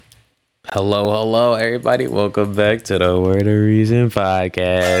Hello, everybody. Welcome back to the Word of Reason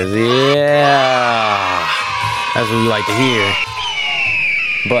podcast. Yeah, that's what we like to hear.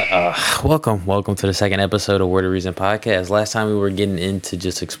 But welcome to the second episode of Word of Reason podcast. Last time we were getting into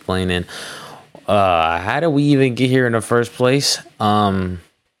just explaining how did we even get here in the first place. To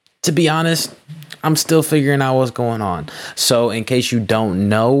be honest, I'm still figuring out what's going on. So in case you don't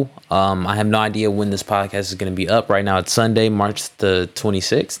know, I have no idea when this podcast is going to be up. Right now it's Sunday, March the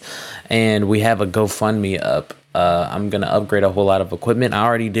 26th, and we have a GoFundMe up. I'm going to upgrade a whole lot of equipment. I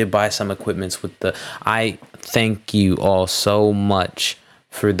already did buy some equipments I thank you all so much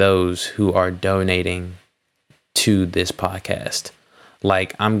for those who are donating to this podcast.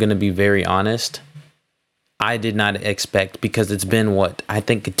 Like, I'm going to be very honest. I did not expect, because it's been I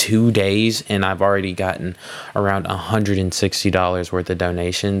think 2 days, and I've already gotten around $160 worth of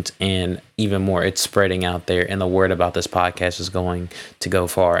donations, and even more. It's spreading out there, and the word about this podcast is going to go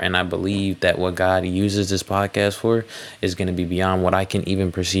far. And I believe that what God uses this podcast for is going to be beyond what I can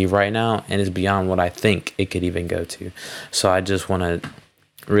even perceive right now, and is beyond what I think it could even go to. So I just want to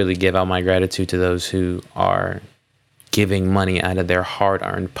really give out my gratitude to those who are giving money out of their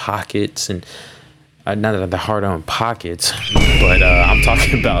hard-earned pockets, and not of the hard-earned pockets, but I'm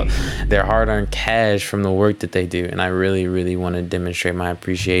talking about their hard-earned cash from the work that they do. And I really, really want to demonstrate my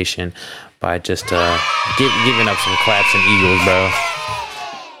appreciation by just giving up some claps and eagles, bro.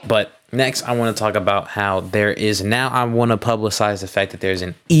 But next, I want to talk about how I want to publicize the fact that there's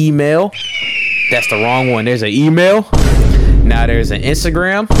an email. That's the wrong one. There's an email. Now there's an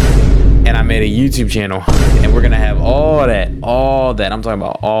Instagram. And I made a YouTube channel. And we're going to have all that. I'm talking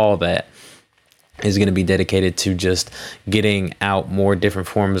about all that is going to be dedicated to just getting out more different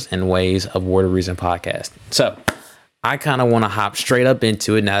forms and ways of Word of Reason podcast. So I kind of want to hop straight up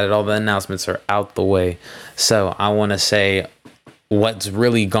into it now that all the announcements are out the way. So I want to say what's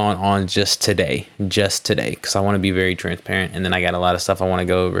really gone on just today, because I want to be very transparent. And then I got a lot of stuff I want to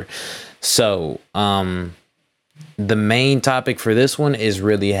go over. So the main topic for this one is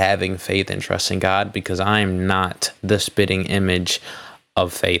really having faith and trust in God, because I am not the spitting image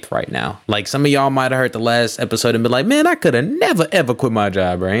of faith right now. Like, some of y'all might have heard the last episode and been like, man, I could have never ever quit my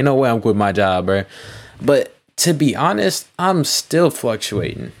job, bro. Ain't no way I'm quitting my job, bro. But to be honest, I'm still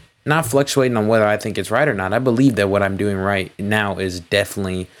fluctuating. Not fluctuating on whether I think it's right or not. I believe that what I'm doing right now is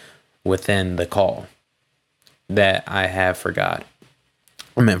definitely within the call that I have for God.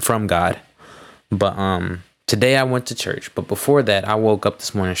 From God. But today I went to church, but before that, I woke up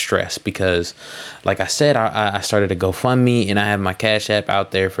this morning stressed because, like I said, I started a GoFundMe, and I have my Cash App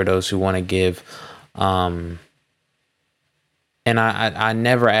out there for those who want to give. And I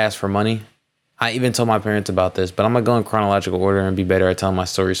never asked for money. I even told my parents about this, but I'm going to go in chronological order and be better at telling my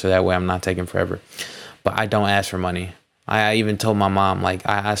story, so that way I'm not taking forever. But I don't ask for money. I even told my mom, like,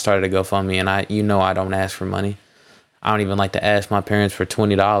 I started a GoFundMe, and I don't ask for money. I don't even like to ask my parents for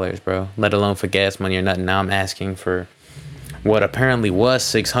 $20, bro, let alone for gas money or nothing. Now I'm asking for what apparently was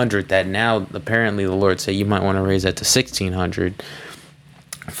 $600, that now apparently the Lord said you might want to raise that to $1,600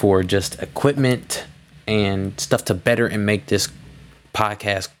 for just equipment and stuff to better and make this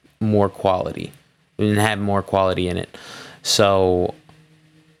podcast more quality and have more quality in it. So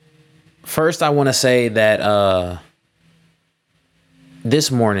first, I want to say that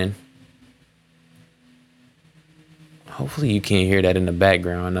this morning, hopefully you can't hear that in the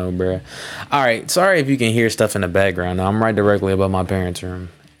background. I know, bro. All right. Sorry if you can hear stuff in the background. No, I'm right directly above my parents' room.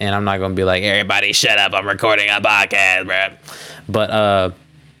 And I'm not going to be like, everybody shut up, I'm recording a podcast, bro. But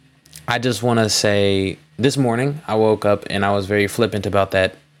I just want to say, this morning I woke up and I was very flippant about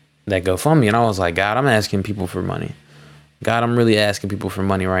that GoFundMe. And I was like, God, I'm asking people for money. God, I'm really asking people for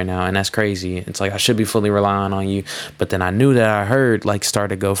money right now. And that's crazy. It's like, I should be fully relying on you. But then I knew that I heard, like,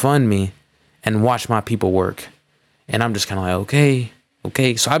 start a GoFundMe and watch my people work. And I'm just kind of like,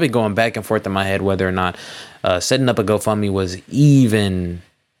 okay. So I've been going back and forth in my head whether or not setting up a GoFundMe was even,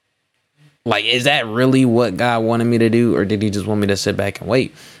 like, is that really what God wanted me to do? Or did he just want me to sit back and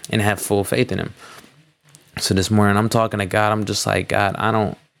wait and have full faith in him? So this morning I'm talking to God. I'm just like,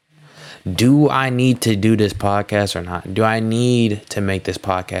 God, do I need to do this podcast or not? Do I need to make this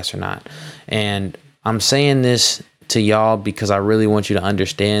podcast or not? And I'm saying this to y'all because I really want you to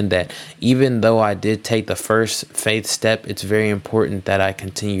understand that even though I did take the first faith step, it's very important that I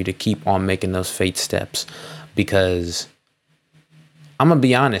continue to keep on making those faith steps, because I'm gonna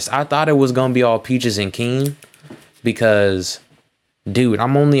be honest, I thought it was gonna be all peaches and keen, because dude,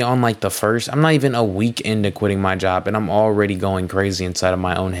 I'm only on like I'm not even a week into quitting my job, and I'm already going crazy inside of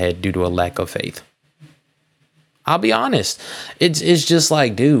my own head due to a lack of faith. I'll be honest. It's just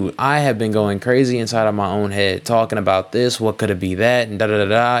like, dude, I have been going crazy inside of my own head, talking about this. What could it be that? And da da da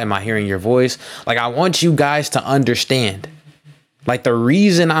da. Am I hearing your voice? Like, I want you guys to understand. Like, the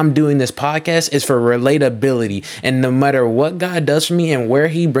reason I'm doing this podcast is for relatability. And no matter what God does for me and where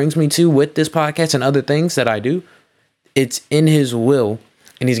he brings me to with this podcast and other things that I do, it's in his will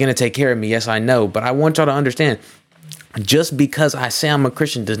and he's going to take care of me. Yes, I know. But I want y'all to understand, just because I say I'm a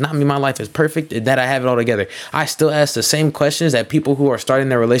Christian does not mean my life is perfect, that I have it all together. I still ask the same questions that people who are starting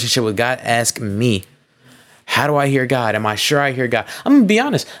their relationship with God ask me. How do I hear God? Am I sure I hear God? I'm going to be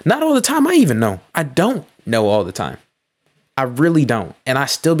honest. Not all the time I even know. I don't know all the time. I really don't. And I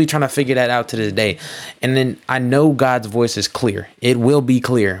still be trying to figure that out to this day. And then I know God's voice is clear. It will be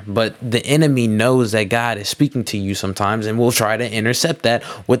clear. But the enemy knows that God is speaking to you sometimes and will try to intercept that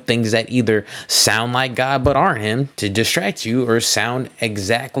with things that either sound like God but aren't him to distract you, or sound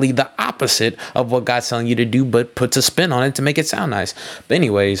exactly the opposite of what God's telling you to do but puts a spin on it to make it sound nice. But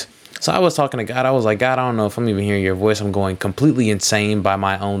anyways, so I was talking to God. I was like, God, I don't know if I'm even hearing your voice. I'm going completely insane by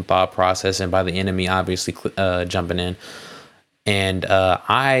my own thought process and by the enemy obviously jumping in. And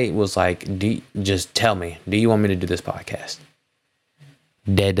I was like, just tell me, do you want me to do this podcast?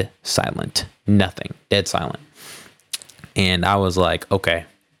 Dead silent. Nothing. Dead silent. And I was like, okay,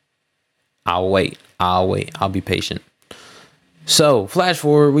 I'll wait. I'll be patient. So flash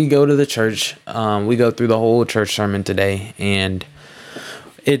forward, we go to the church. We go through the whole church sermon today. And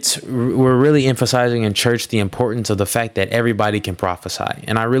we're really emphasizing in church the importance of the fact that everybody can prophesy.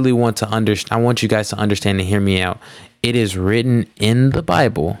 And I really want I want you guys to understand and hear me out. It is written in the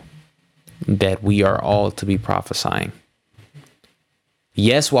Bible that we are all to be prophesying.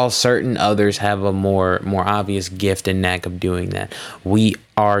 Yes, while certain others have a more obvious gift and knack of doing that, we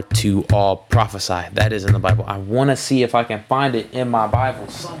are to all prophesy. That is in the Bible. I want to see if I can find it in my Bible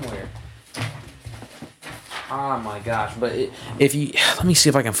somewhere. Oh my gosh. But let me see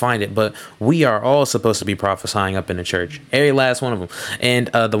if I can find it. But we are all supposed to be prophesying up in the church. Every last one of them. And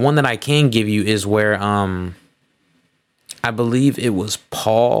the one that I can give you is where, I believe it was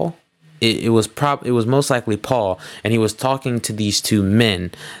Paul. It was most likely Paul, and he was talking to these two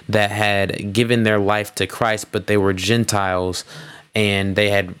men that had given their life to Christ, but they were Gentiles, and they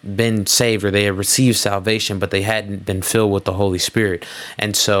had been saved, or they had received salvation, but they hadn't been filled with the Holy Spirit.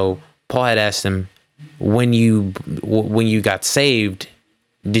 And so Paul had asked them, when you got saved,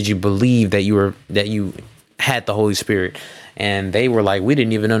 did you believe that you had the Holy Spirit? And they were like, we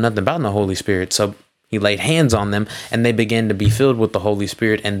didn't even know nothing about the Holy Spirit. So he laid hands on them and they began to be filled with the Holy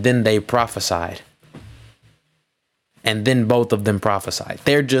Spirit, and then they prophesied. And then both of them prophesied.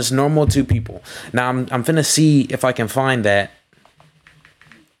 They're just normal two people. Now I'm finna see if I can find that.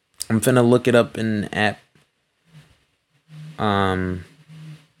 I'm finna look it up in the app.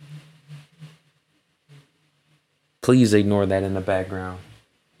 Please ignore that in the background.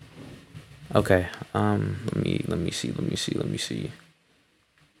 Okay. Let me see.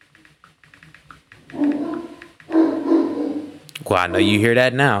 Well, I know you hear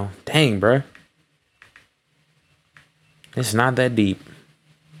that now. Dang, bro. It's not that deep.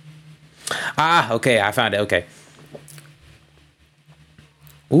 Okay. I found it. Okay.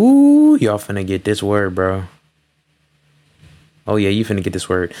 Ooh, y'all finna get this word, bro. Oh, yeah, you finna get this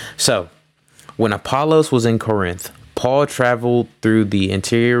word. So, when Apollos was in Corinth, Paul traveled through the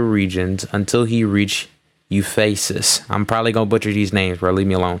interior regions until he reached Ephesus. I'm probably going to butcher these names, bro. Leave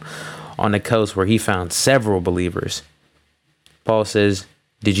me alone. On the coast, where he found several believers. Paul says,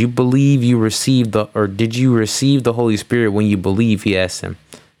 did you receive the Holy Spirit when you believe? He asked them.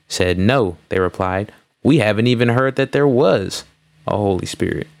 Said, no, they replied. We haven't even heard that there was a Holy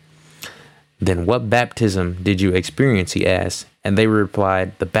Spirit. Then what baptism did you experience? He asked. And they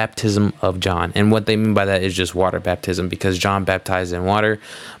replied, the baptism of John. And what they mean by that is just water baptism, because John baptized in water,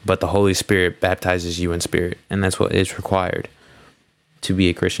 but the Holy Spirit baptizes you in spirit. And that's what is required to be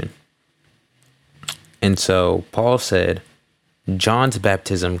a Christian. And so Paul said, John's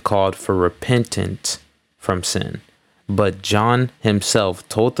baptism called for repentance from sin, but John himself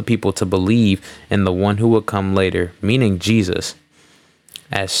told the people to believe in the one who would come later, meaning Jesus.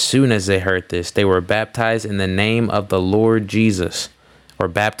 As soon as they heard this, they were baptized in the name of the Lord Jesus, or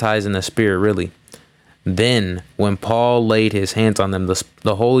baptized in the Spirit, really. Then, when Paul laid his hands on them,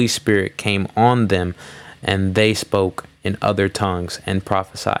 the Holy Spirit came on them, and they spoke in other tongues and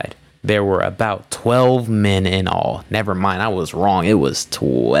prophesied. There were about 12 men in all. Never mind, I was wrong. It was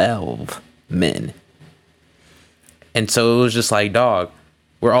 12 men. And so it was just like, dog,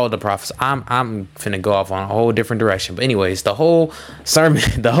 we're all the prophets. I'm finna go off on a whole different direction. But anyways, the whole sermon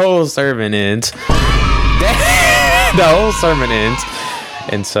ends. The whole sermon ends.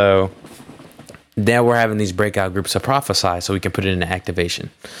 And so Then we're having these breakout groups to prophesy so we can put it into activation.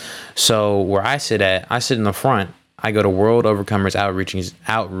 So where I sit in the front. I go to World Overcomers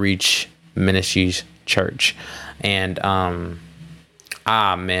Outreach Ministries Church. And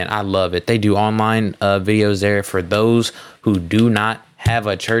man, I love it. They do online videos there for those who do not have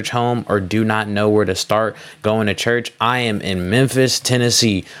a church home or do not know where to start going to church. I am in Memphis,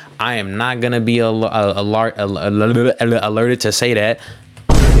 Tennessee. I am not going to be alerted to say that.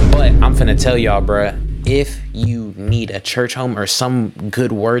 But I'm finna tell y'all, bruh, if you need a church home or some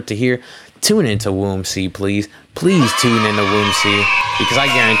good word to hear, tune into Womb C, please. Please tune into Womb C, because I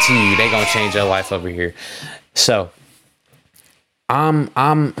guarantee you they gonna change your life over here. So I'm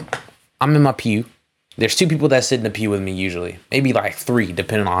in my pew. There's 2 people that sit in the pew with me usually, maybe like 3,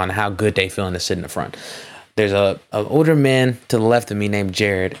 depending on how good they feeling to sit in the front. There's a older man to the left of me named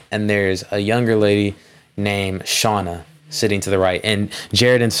Jared, and there's a younger lady named Shauna sitting to the right. And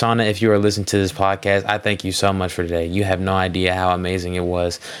Jared and Shauna, if you are listening to this podcast, I thank you so much for today. You have no idea how amazing it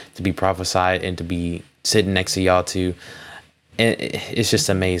was to be prophesied and to be sitting next to y'all too. It's just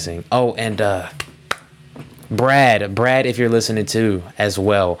amazing. Oh, and Brad, if you're listening too as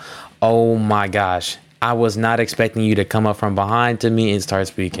well. Oh my gosh. I was not expecting you to come up from behind to me and start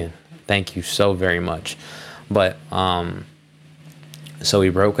speaking. Thank you so very much. But so we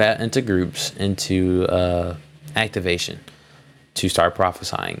broke out into groups, into activation to start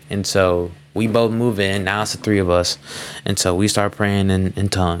prophesying. And so we both move in. Now it's the 3 of us. And so we start praying in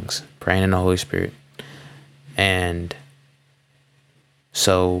tongues, praying in the Holy Spirit. And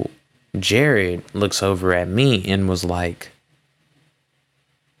so Jared looks over at me and was like,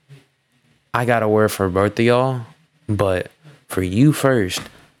 I got a word for both of y'all, but for you first,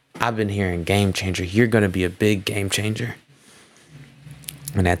 I've been hearing game changer. You're going to be a big game changer.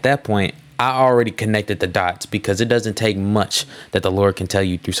 And at that point, I already connected the dots, because it doesn't take much that the Lord can tell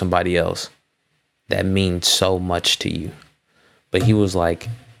you through somebody else that means so much to you. But he was like,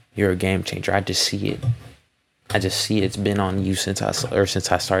 you're a game changer. I just see it. It's been on you since I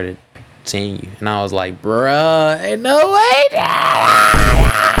started seeing you. And I was like, bruh, ain't no way.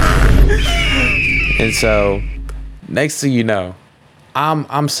 And so next thing you know,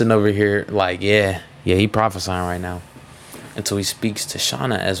 I'm sitting over here like, yeah, he prophesying right now. Until he speaks to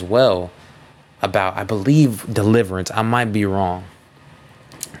Shauna as well about, I believe, deliverance. I might be wrong.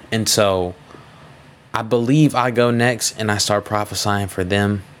 And so I believe I go next and I start prophesying for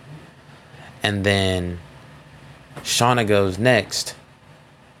them. And then Shauna goes next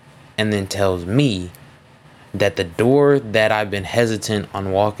and then tells me that the door that I've been hesitant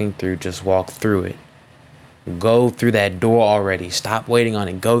on walking through, just walk through it. Go through that door already. Stop waiting on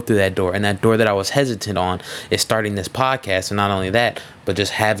it. Go through that door. And that door that I was hesitant on is starting this podcast. And not only that, but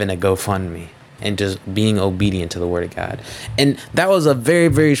just having a GoFundMe and just being obedient to the word of God. And that was a very,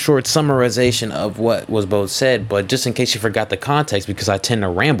 very short summarization of what was both said. But just in case you forgot the context, because I tend to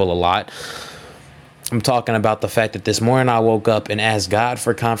ramble a lot, I'm talking about the fact that this morning I woke up and asked God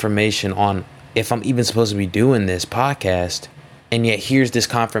for confirmation on if I'm even supposed to be doing this podcast. And yet here's this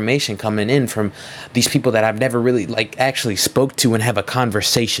confirmation coming in from these people that I've never really actually spoke to and have a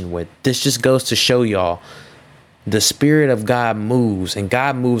conversation with. This just goes to show y'all the Spirit of God moves, and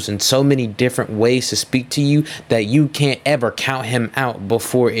God moves in so many different ways to speak to you that you can't ever count him out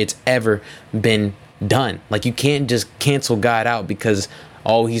before it's ever been done. Like, you can't just cancel God out because,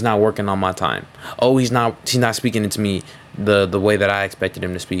 oh, he's not working on my time. Oh, he's not speaking to me the way that I expected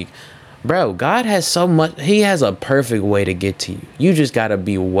him to speak. Bro, God has so much. He has a perfect way to get to you. You just gotta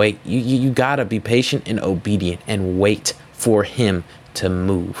you gotta be patient and obedient and wait for him to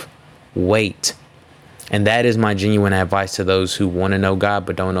move. Wait. And that is my genuine advice to those who want to know God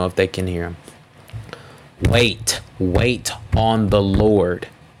but don't know if they can hear him. Wait on the Lord.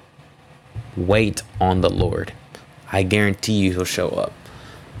 Wait on the Lord. I guarantee you he'll show up.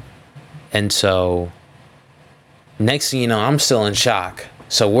 And so next thing you know, I'm still in shock.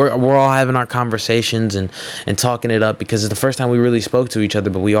 So we're all having our conversations and talking it up, because it's the first time we really spoke to each other,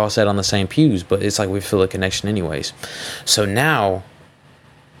 but we all sat on the same pews, but it's like we feel a connection anyways. So now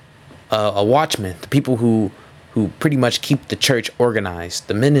a watchman, the people who pretty much keep the church organized,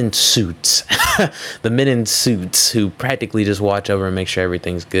 the men in suits, who practically just watch over and make sure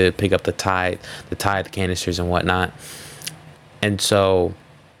everything's good, pick up the tithe canisters and whatnot. And so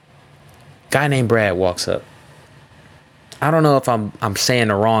a guy named Brad walks up. I don't know if I'm saying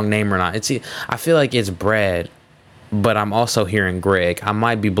the wrong name or not. I feel like it's Brad, but I'm also hearing Greg. I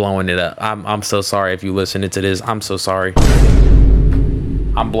might be blowing it up. I'm so sorry if you listen to this. I'm so sorry.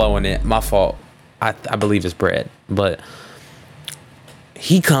 I'm blowing it. My fault. I believe it's Brad, but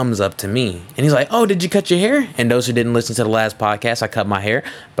he comes up to me and he's like, "Oh, did you cut your hair?" And those who didn't listen to the last podcast, I cut my hair,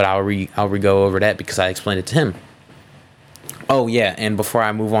 but I'll go over that because I explained it to him. Oh yeah, and before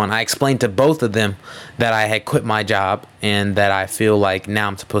I move on, I explained to both of them that I had quit my job and that I feel like now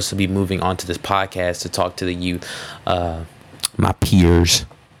I'm supposed to be moving on to this podcast to talk to the youth, my peers,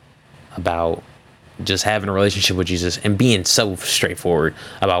 about just having a relationship with Jesus and being so straightforward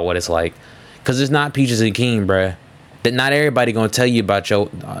about what it's like. Because it's not peaches and cream, bruh. That not everybody gonna tell you about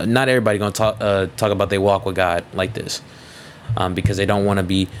not everybody gonna talk about their walk with God like this, because they don't want to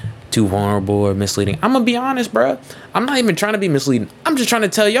be too vulnerable or misleading. I'm gonna be honest, bro. I'm not even trying to be misleading. I'm just trying to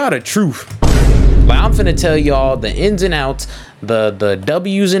tell y'all the truth. Like, I'm finna tell y'all the ins and outs, the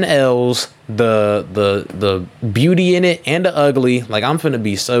W's and L's, the beauty in it and the ugly. Like, I'm finna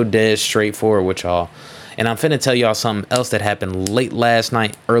be so dead straightforward with y'all. And I'm finna tell y'all something else that happened late last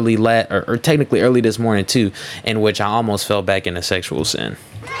night, or technically early this morning too, in which I almost fell back into sexual sin.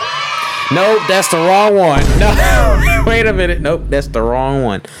 Nope, that's the wrong one. No, wait a minute. Nope, that's the wrong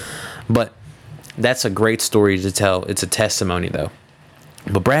one. But that's a great story to tell. It's a testimony though.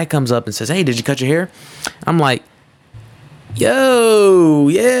 But Brad comes up and says, "Hey, did you cut your hair?" I'm like, "Yo,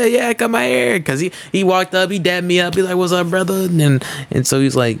 yeah, I cut my hair." Cause he walked up, he dabbed me up, he's like, "What's up, brother?" And so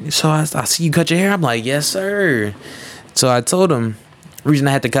he's like, "So I see you cut your hair." I'm like, "Yes, sir." So I told him the reason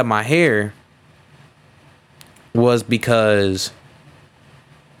I had to cut my hair was because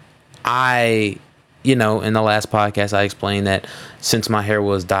in the last podcast, I explained that since my hair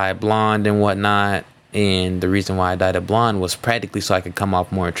was dyed blonde and whatnot, and the reason why I dyed it blonde was practically so I could come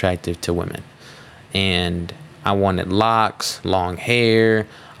off more attractive to women. And I wanted locks, long hair.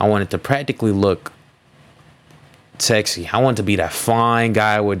 I wanted to practically look sexy. I wanted to be that fine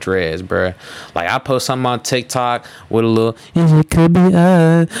guy with dreads, bruh. Like, I post something on TikTok with a little, "It could be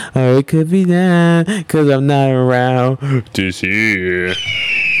up or it could be down, cause I'm not around to see it."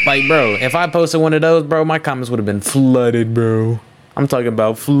 Like, bro, if I posted one of those, bro, my comments would have been flooded, bro. I'm talking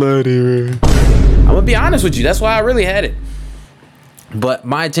about flooded. I'm gonna be honest with you. That's why I really had it. But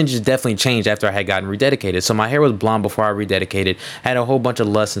my intentions definitely changed after I had gotten rededicated. So my hair was blonde before I rededicated. Had a whole bunch of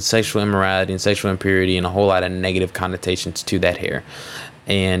lust and sexual immorality and sexual impurity and a whole lot of negative connotations to that hair.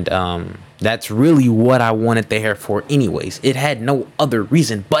 And that's really what I wanted the hair for anyways. It had no other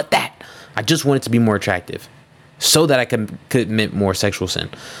reason but that. I just wanted to be more attractive so that I could commit more sexual sin.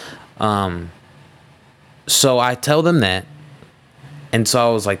 So I tell them that. And so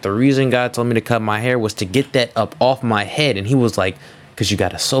I was like, the reason God told me to cut my hair was to get that up off my head. And he was like, because you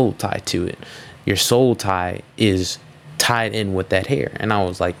got a soul tie to it. Your soul tie is tied in with that hair. And I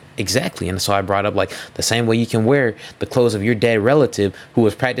was like, exactly. And so I brought up, like, the same way you can wear the clothes of your dead relative who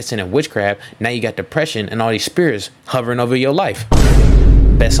was practicing in witchcraft. Now you got depression and all these spirits hovering over your life.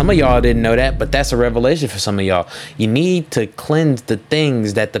 Bet some of y'all didn't know that, but that's a revelation for some of y'all. You need to cleanse the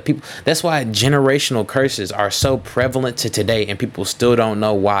things that the people... That's why generational curses are so prevalent to today, and people still don't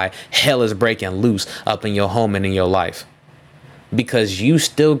know why hell is breaking loose up in your home and in your life. Because you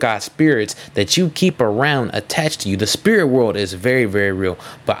still got spirits that you keep around attached to you. The spirit world is very, very real.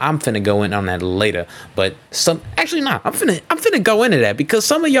 But I'm finna go in on that later. But I'm finna go into that because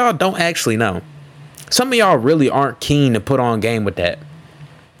some of y'all don't actually know. Some of y'all really aren't keen to put on game with that.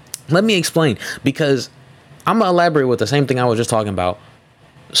 Let me explain, because I'm going to elaborate with the same thing I was just talking about.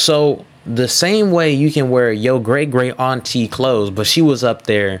 So the same way you can wear your great auntie clothes, but she was up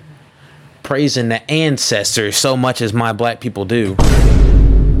there praising the ancestors so much as my black people do.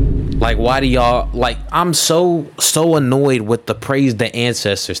 Like, why do y'all, like, I'm so annoyed with the praise the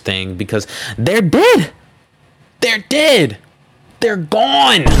ancestors thing, because they're dead. They're dead. They're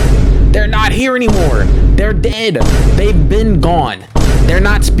gone. They're not here anymore. They're dead. They've been gone. They're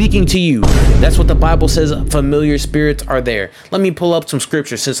not speaking to you. That's what the Bible says. Familiar spirits are there. Let me pull up some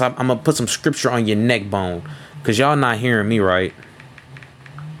scripture, since I'm going to put some scripture on your neck bone, because y'all not hearing me right.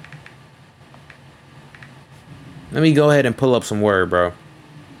 Let me go ahead and pull up some word, bro.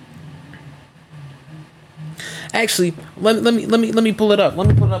 Actually, let me pull it up. Let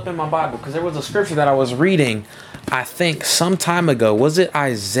me put it up in my Bible, because there was a scripture that I was reading, I think some time ago. Was it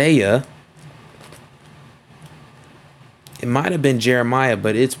Isaiah? It might have been Jeremiah,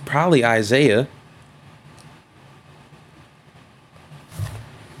 but it's probably Isaiah.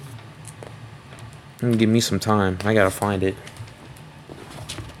 Give me some time. I gotta find it.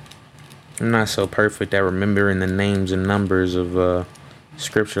 I'm not so perfect at remembering the names and numbers of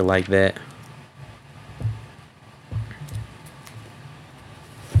scripture like that.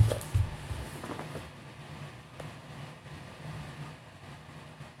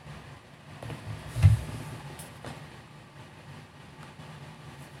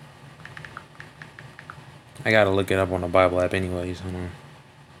 I gotta look it up on the Bible app anyways. Hold on.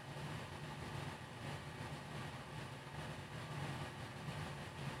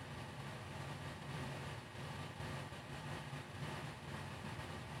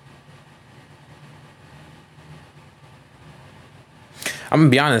 I'm gonna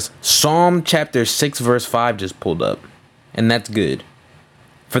be honest. Psalm chapter 6 verse 5 just pulled up, and that's good.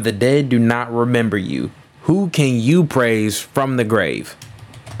 For the dead do not remember you. Who can you praise from the grave?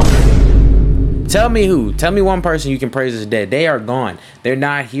 Tell me who. Tell me one person you can praise is dead. They are gone. They're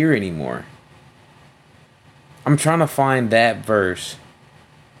not here anymore. I'm trying to find that verse.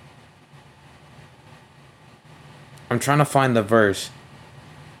 I'm trying to find the verse.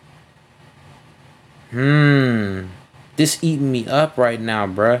 This eating me up right now,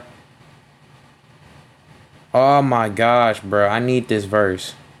 bruh. Oh my gosh, bruh. I need this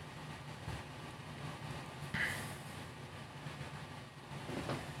verse.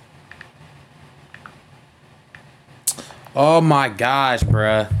 Oh my gosh,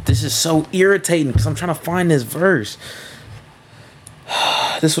 bruh. This is so irritating because I'm trying to find this verse.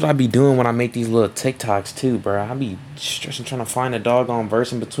 This is what I be doing when I make these little TikToks too, bruh. I be stressing trying to find a doggone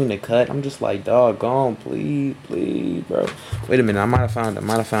verse in between the cut. I'm just like, doggone, please, bro. Wait a minute. I might have found it.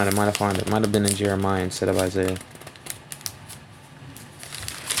 Might have been in Jeremiah instead of Isaiah.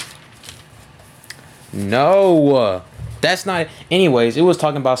 No, that's not. Anyways, it was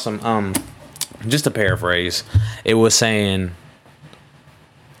talking about some, just to paraphrase, it was saying,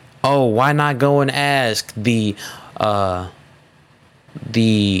 oh, why not go and ask the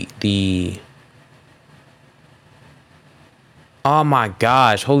oh my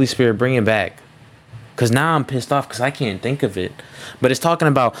gosh, Holy Spirit, bring it back. Because now I'm pissed off because I can't think of it. But it's talking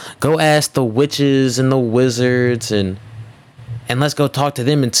about go ask the witches and the wizards and let's go talk to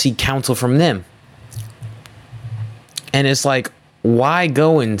them and seek counsel from them. And it's like, why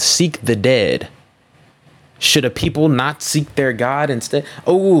go and seek the dead? Should a people not seek their God instead?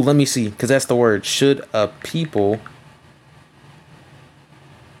 Oh, let me see, because that's the word. Should a people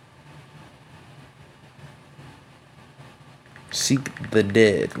seek the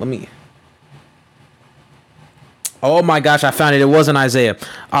dead? Let me. Oh my gosh, I found it. It wasn't Isaiah.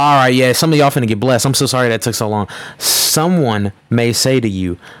 All right, yeah, some of y'all finna get blessed. I'm so sorry that took so long. Someone may say to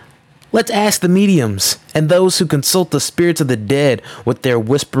you, let's ask the mediums and those who consult the spirits of the dead with their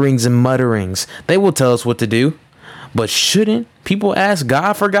whisperings and mutterings. They will tell us what to do. But shouldn't people ask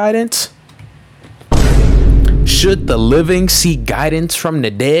God for guidance? Should the living seek guidance from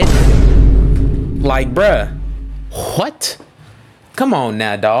the dead? Like, bruh, what? Come on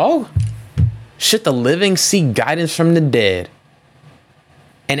now, dog. Should the living seek guidance from the dead?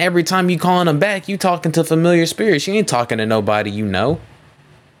 And every time you calling them back, you talking to familiar spirits. You ain't talking to nobody you know.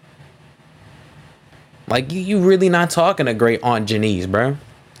 Like, you really not talking to Great Aunt Janice, bro.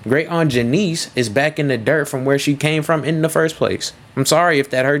 Great Aunt Janice is back in the dirt from where she came from in the first place. I'm sorry if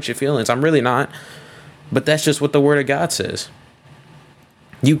that hurts your feelings. I'm really not. But that's just what the Word of God says.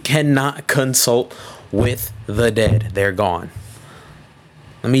 You cannot consult with the dead. They're gone.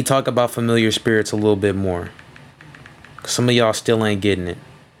 Let me talk about familiar spirits a little bit more. Some of y'all still ain't getting it.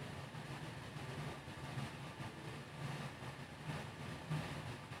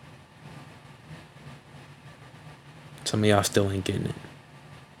 Some of y'all still ain't getting it.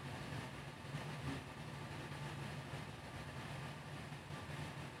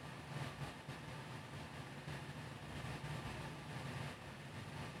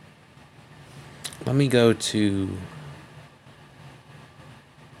 Let me go to...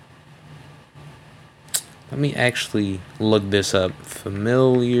 Let me actually look this up.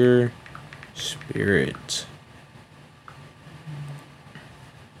 Familiar spirit.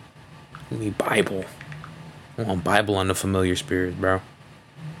 Give me Bible. I want Bible on the familiar spirits, bro.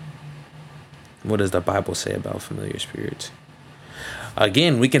 What does the Bible say about familiar spirits?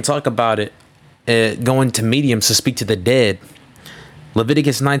 Again, we can talk about it. Going to mediums to speak to the dead.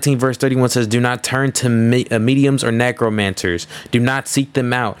 Leviticus 19 verse 31 says, do not turn to mediums or necromancers. Do not seek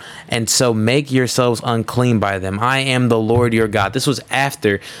them out. And so make yourselves unclean by them. I am the Lord your God. This was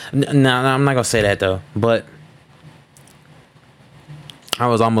after. No, I'm not going to say that though. But I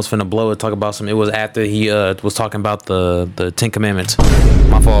was almost finna blow it, talk about some. It was after he was talking about the 10 Commandments.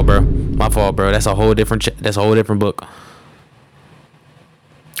 My fault, bro. That's a whole different book.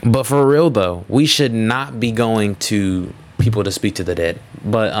 But for real though, we should not be going to people to speak to the dead.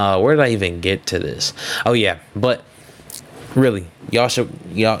 But where did I even get to this? Oh yeah, but really, y'all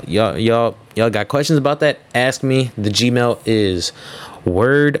got questions about that? Ask me. The Gmail is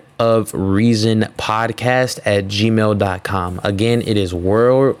wordofreasonpodcast@gmail.com. Again, it is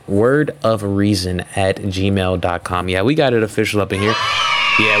wordofreason@gmail.com. Yeah, we got it official up in here.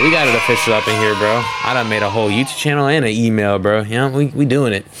 Yeah, we got it official up in here, bro. I done made a whole YouTube channel and an email, bro. Yeah, we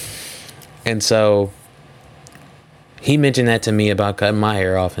doing it. And so he mentioned that to me about cutting my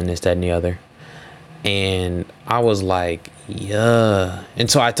hair off and this, that, and the other. And I was like, yeah. And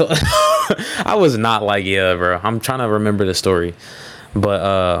so I told, I was not like, yeah, bro. I'm trying to remember the story.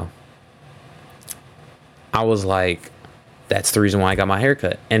 But I was like, that's the reason why I got my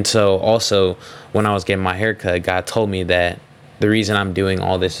haircut. And so also when I was getting my haircut, God told me that the reason I'm doing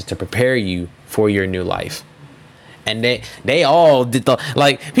all this is to prepare you for your new life. And they all did the,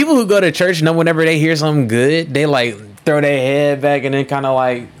 like, people who go to church know whenever they hear something good, they like throw their head back and then kind of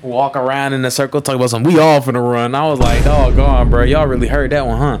like walk around in a circle, talk about something. We all finna run. I was like, oh, go on, bro. Y'all really heard that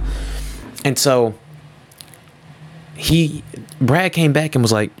one, huh? And so Brad came back and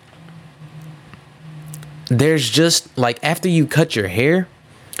was like, there's just like, after you cut your hair,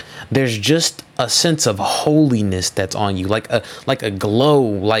 there's just a sense of holiness that's on you, like a glow,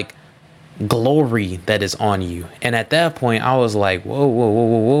 like glory that is on you. And at that point I was like,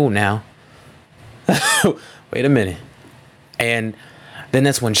 whoa now. Wait a minute. And then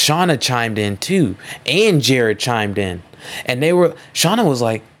that's when Shauna chimed in too, and Jared chimed in, and Shauna was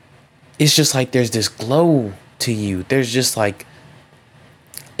like, it's just like there's this glow to you, there's just like,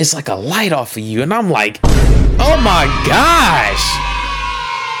 it's like a light off of you. And I'm like, oh my gosh,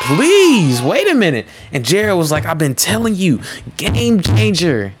 please wait a minute. And Jared was like, I've been telling you, game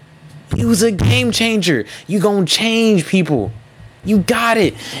changer. He was a game changer. You gonna change people. You got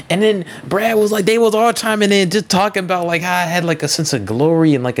it. And then Brad was like, they was all chiming in, just talking about like how I had like a sense of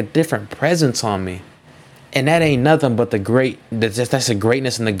glory and like a different presence on me. And that ain't nothing but that's the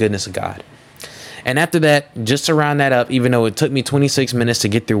greatness and the goodness of God. And after that, just to round that up, even though it took me 26 minutes to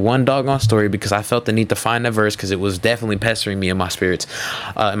get through one doggone story, because I felt the need to find a verse, because it was definitely pestering me in my spirits.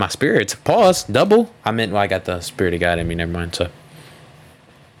 Pause. Double. I meant, well, I got the Spirit of God in me. Never mind. So,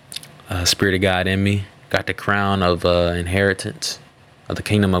 Spirit of God in me. Got the crown of inheritance of the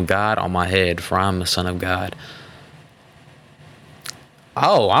kingdom of God on my head, for I'm the Son of God.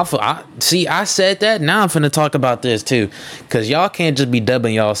 Oh, I said that. Now I'm finna talk about this too, because y'all can't just be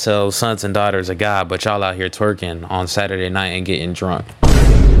dubbing yourselves sons and daughters of God, but y'all out here twerking on Saturday night and getting drunk.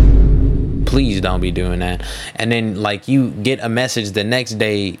 Please don't be doing that. And then like you get a message the next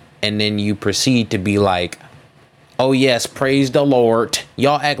day, and then you proceed to be like, oh yes, praise the Lord.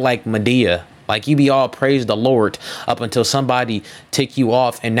 Y'all act like Medea. Like you be all praise the Lord up until somebody tick you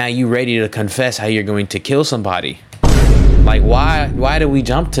off, and now you ready to confess how you're going to kill somebody. Like, why do we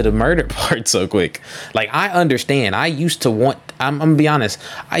jump to the murder part so quick? Like, I understand. I'm gonna be honest.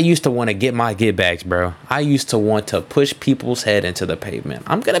 I used to want to get my get backs, bro. I used to want to push people's head into the pavement.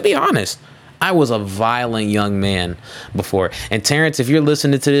 I'm gonna be honest. I was a violent young man before. And Terrence, if you're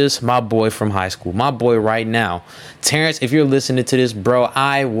listening to this, my boy from high school, my boy right now, Terrence, if you're listening to this, bro,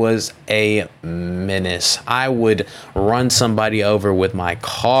 I was a menace. I would run somebody over with my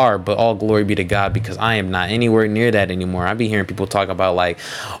car, but all glory be to God, because I am not anywhere near that anymore. I be hearing people talk about like,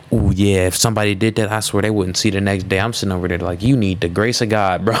 oh yeah, if somebody did that, I swear they wouldn't see the next day. I'm sitting over there like, you need the grace of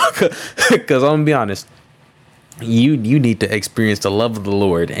God, bro. Because I'm gonna be honest, you need to experience the love of the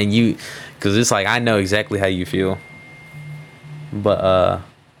Lord, and because it's like, I know exactly how you feel. But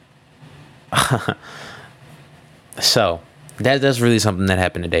so that's really something that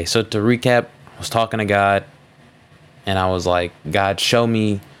happened today. So to recap, I was talking to God, and I was like, God, show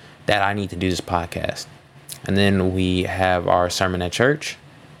me that I need to do this podcast. And then we have our sermon at church,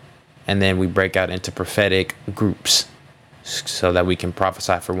 and then we break out into prophetic groups so that we can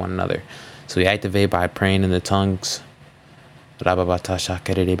prophesy for one another. So we activate by praying in the tongues. And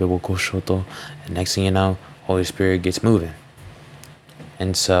next thing you know, Holy Spirit gets moving.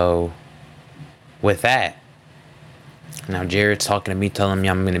 And so with that, now Jared's talking to me, telling me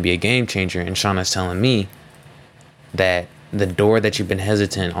I'm going to be a game changer. And Shauna's telling me that the door that you've been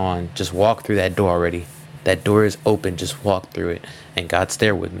hesitant on, just walk through that door already. That door is open. Just walk through it. And God's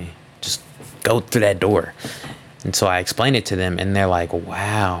there with me. Just go through that door. And so I explained it to them, and they're like,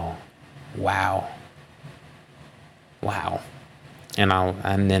 wow. And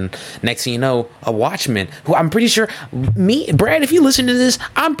then next thing you know, a watchman who I'm pretty sure Brad, if you listen to this,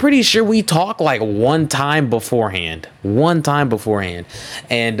 I'm pretty sure we talked like one time beforehand.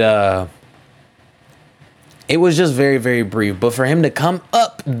 And it was just very, very brief. But for him to come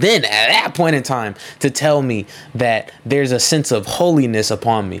up then at that point in time to tell me that there's a sense of holiness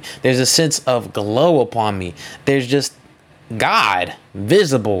upon me, there's a sense of glow upon me, there's just God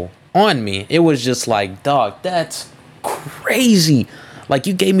visible on me, it was just like, dog, that's crazy. Like,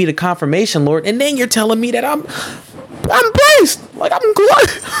 you gave me the confirmation, Lord, and then you're telling me that I'm blessed. Like, I'm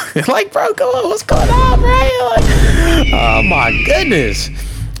good. Like, bro, come on, what's going on, bro? Like, oh my goodness.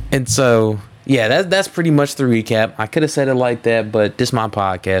 And so, yeah, that's pretty much the recap. I could have said it like that, but this is my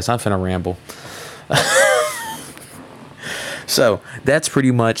podcast. I'm finna ramble. So that's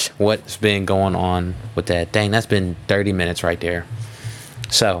pretty much what's been going on with that. Dang, that's been 30 minutes right there.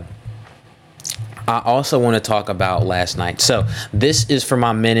 So I also want to talk about last night. So this is for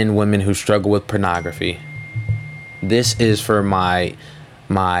my men and women who struggle with pornography. This is for my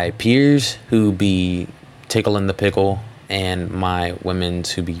peers who be tickling the pickle and my women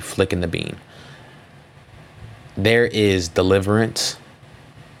who be flicking the bean. There is deliverance.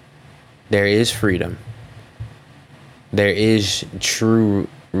 There is freedom. There is true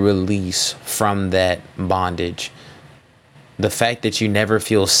release from that bondage. The fact that you never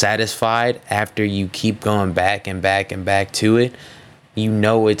feel satisfied after you keep going back and back and back to it, you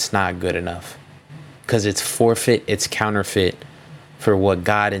know it's not good enough. Because it's forfeit, it's counterfeit for what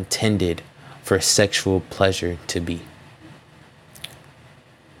God intended for sexual pleasure to be.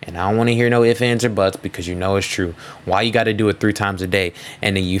 And I don't want to hear no ifs, ands, or buts, because you know it's true. Why you got to do it 3 times a day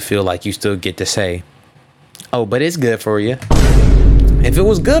and then you feel like you still get to say, oh, but it's good for you. If it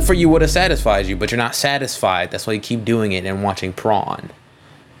was good for you, it would have satisfied you, but you're not satisfied. That's why you keep doing it and watching prawn.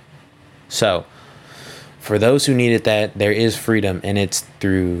 So, for those who needed that, there is freedom, and it's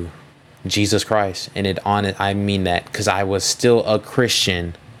through Jesus Christ. And I mean that because I was still a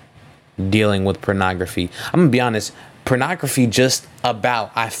Christian dealing with pornography. I'm gonna be honest, pornography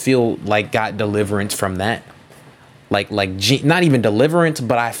I feel like got deliverance from that. Not even deliverance,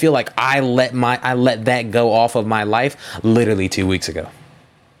 but I feel like I let that go off of my life literally 2 weeks ago.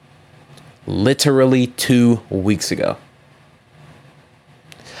 Literally 2 weeks ago.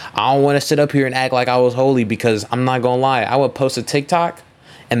 I don't want to sit up here and act like I was holy, because I'm not gonna lie, I would post a TikTok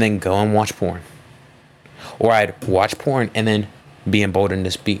and then go and watch porn. Or I'd watch porn and then be emboldened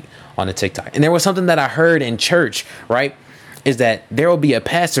to speak on a TikTok. And there was something that I heard in church, right? Is that there will be a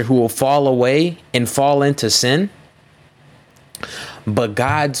pastor who will fall away and fall into sin. But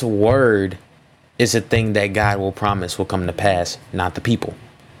God's word is a thing that God will promise will come to pass, not the people.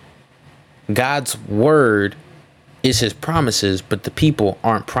 God's word is his promises, but the people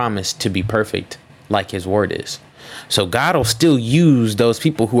aren't promised to be perfect like his word is. So God will still use those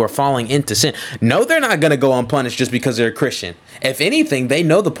people who are falling into sin. No, they're not going to go unpunished just because they're a Christian. If anything, they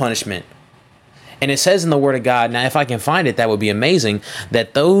know the punishment. And it says in the word of God, now if I can find it, that would be amazing,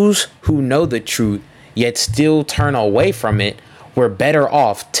 that those who know the truth yet still turn away from it, we're better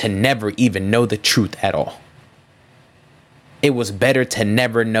off to never even know the truth at all. It was better to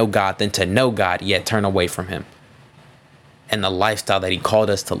never know God than to know God yet turn away from him and the lifestyle that he called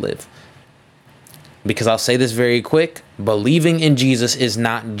us to live. Because I'll say this very quick, believing in Jesus is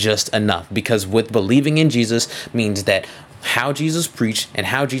not just enough, because with believing in Jesus means that how Jesus preached and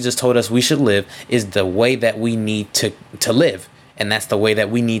how Jesus told us we should live is the way that we need to live. And that's the way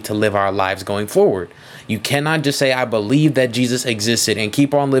that we need to live our lives going forward. You cannot just say, I believe that Jesus existed, and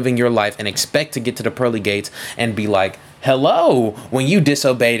keep on living your life and expect to get to the pearly gates and be like, hello, when you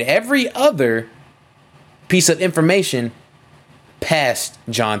disobeyed every other piece of information past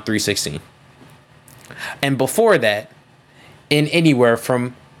John 3:16. And before that, in anywhere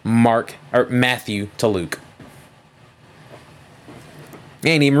from Mark or Matthew to Luke.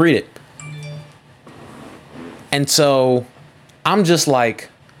 You ain't even read it. And so I'm just like,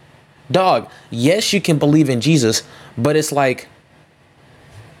 dog, yes, you can believe in Jesus, but it's like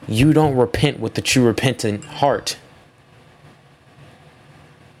you don't repent with the true repentant heart.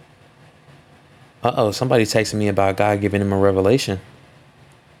 Somebody's texting me about God giving him a revelation.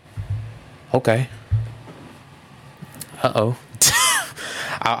 Okay.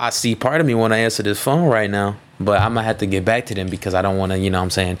 I see part of me when I answer this phone right now, but I'm gonna have to get back to them because I don't want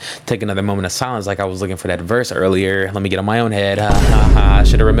to, take another moment of silence like I was looking for that verse earlier. Let me get on my own head. I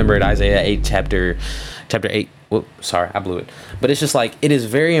should have remembered Isaiah 8, chapter 8. Whoop, sorry, I blew it. But it's just like, it is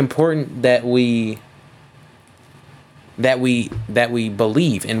very important that we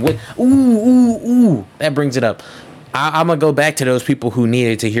believe. And what, that brings it up. I'm going to go back to those people who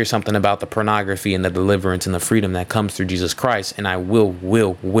needed to hear something about the pornography and the deliverance and the freedom that comes through Jesus Christ. And I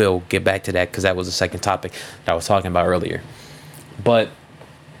will get back to that, because that was the second topic that I was talking about earlier. But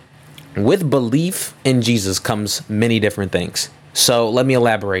with belief in Jesus comes many different things. So let me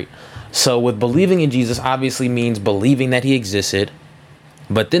elaborate. So with believing in Jesus obviously means believing that he existed.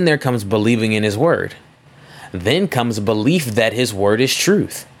 But then there comes believing in his word. Then comes belief that his word is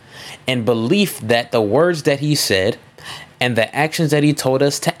truth. And belief that the words that he said and the actions that he told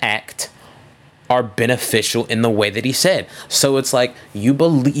us to act are beneficial in the way that he said. So it's like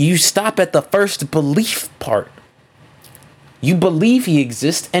you stop at the first belief part. You believe he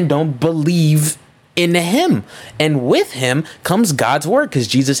exists and don't believe in him. And with him comes God's word, because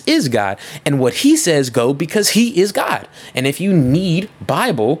Jesus is God. And what he says go, because he is God. And if you need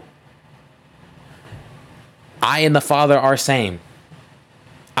Bible, I and the Father are same.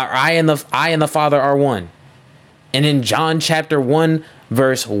 I and the Father are one. And in John chapter 1,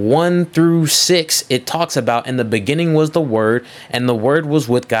 verse 1 through 6, it talks about in the beginning was the Word, and the Word was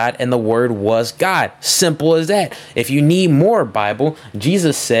with God, and the Word was God. Simple as that. If you need more Bible,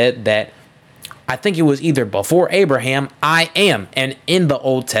 Jesus said that, I think it was either before Abraham, I am. And in the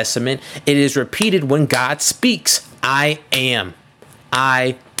Old Testament, it is repeated when God speaks, I am.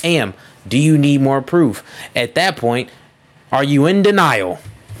 I am. Do you need more proof? At that point, are you in denial?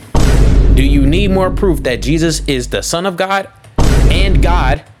 Do you need more proof that Jesus is the Son of God and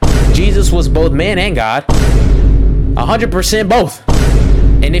God? Jesus was both man and God. 100% both.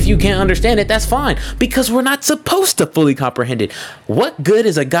 And if you can't understand it, that's fine, because we're not supposed to fully comprehend it. What good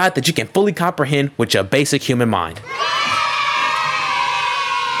is a God that you can fully comprehend with your basic human mind?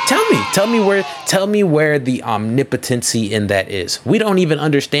 Tell me where the omnipotency in that is. We don't even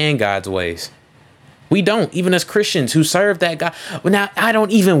understand God's ways. We don't, even as Christians who serve that God. Now, I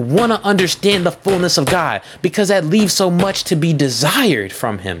don't even want to understand the fullness of God, because that leaves so much to be desired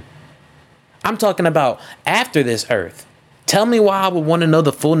from him. I'm talking about after this earth. Tell me why I would want to know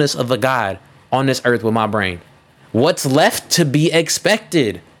the fullness of a God on this earth with my brain. What's left to be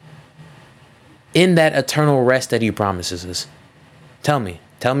expected in that eternal rest that he promises us? Tell me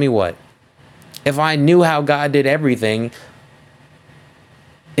what? If I knew how God did everything,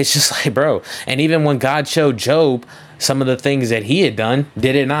 it's just like, bro. And even when God showed Job some of the things that he had done,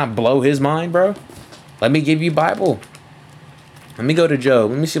 did it not blow his mind, bro? Let me give you Bible. Let me go to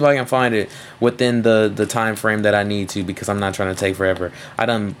Job. Let me see if I can find it within the time frame that I need to, because I'm not trying to take forever. I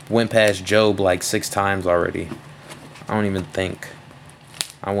done went past Job like 6 times already. I don't even think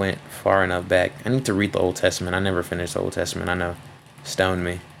I went far enough back. I need to read the Old Testament. I never finished the Old Testament. I know. Stone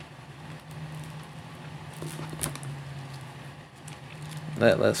me.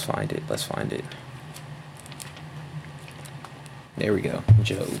 Let's find it. Let's find it. There we go.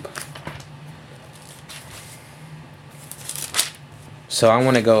 Job. So I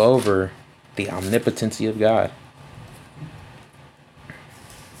want to go over the omnipotency of God.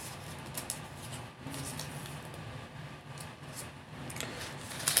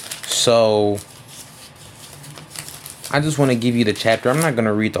 So I just want to give you the chapter. I'm not going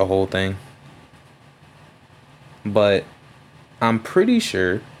to read the whole thing, but I'm pretty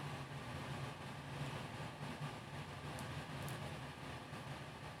sure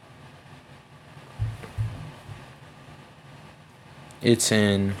it's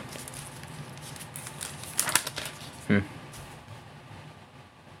in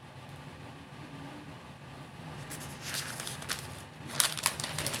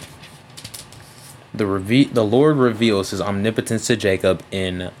the Lord reveals his omnipotence to Jacob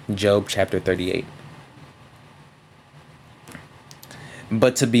in Job chapter 38.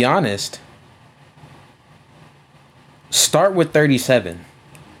 But to be honest, start with 37.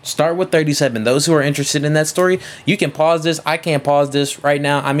 Start with 37. Those who are interested in that story, you can pause this. I can't pause this right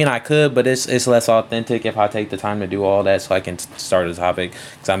now. I mean, I could, but it's less authentic if I take the time to do all that so I can start a topic.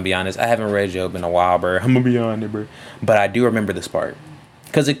 Because I'm going to be honest, I haven't read Job in a while, bro. I'm going to be honest, bro. But I do remember this part,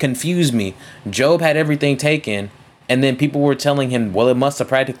 because it confused me. Job had everything taken, and then people were telling him, well, it must have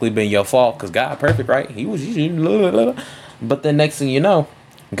practically been your fault, because God perfect, right? He was. But the next thing you know,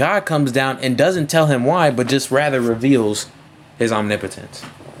 God comes down and doesn't tell him why, but just rather reveals his omnipotence.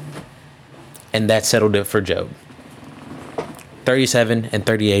 And that settled it for Job. 37 and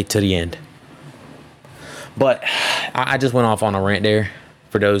 38 to the end. But I just went off on a rant there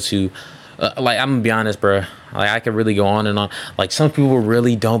for those who, I'm going to be honest, bro. Like, I could really go on and on. Like, some people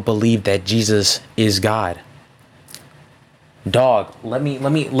really don't believe that Jesus is God. Dog, let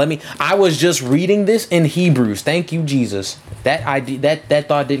me. I was just reading this in Hebrews. Thank you, Jesus. That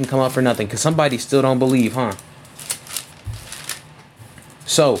thought didn't come up for nothing, because somebody still don't believe, huh?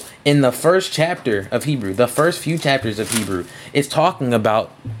 So, in the first chapter of Hebrew, the first few chapters of Hebrew, it's talking about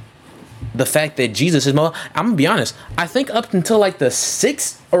the fact that Jesus is. I'm gonna be honest. I think up until like the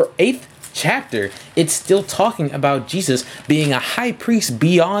 6th or 8th chapter, it's still talking about Jesus being a high priest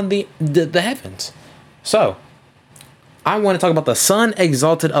beyond the heavens. So, I want to talk about the Son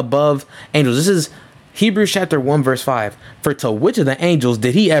exalted above angels. This is Hebrews chapter 1, verse 5. For to which of the angels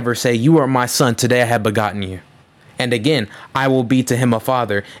did he ever say, you are my son, today I have begotten you? And again, I will be to him a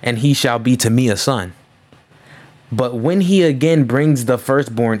father, and he shall be to me a son. But when he again brings the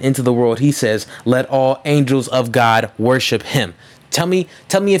firstborn into the world, he says, let all angels of God worship him. Tell me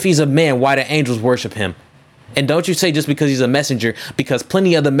if he's a man, why do angels worship him? And don't you say just because he's a messenger, because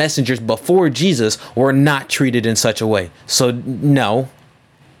plenty of the messengers before Jesus were not treated in such a way. So no.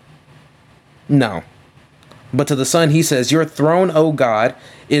 But to the Son, he says, your throne, O God,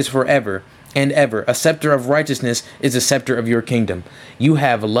 is forever, and ever. A scepter of righteousness is a scepter of your kingdom. You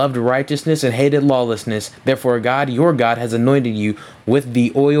have loved righteousness and hated lawlessness. Therefore, God, your God, has anointed you with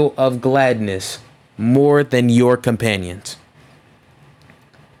the oil of gladness more than your companions.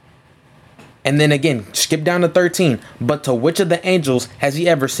 And then again, skip down to 13. But to which of the angels has he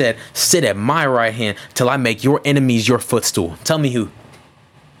ever said, sit at my right hand till I make your enemies your footstool? Tell me who.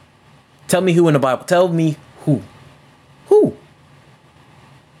 Tell me who in the Bible. Tell me who. Who?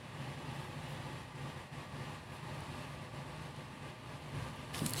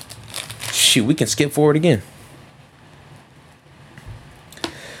 Shoot, we can skip forward again.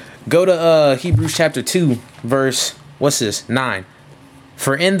 Go to Hebrews chapter 2, verse, what's this? 9.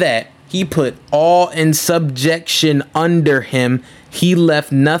 For in that he put all in subjection under him, he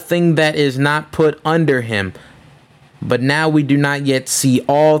left nothing that is not put under him. But now we do not yet see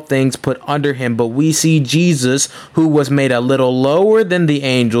all things put under him, but we see Jesus, who was made a little lower than the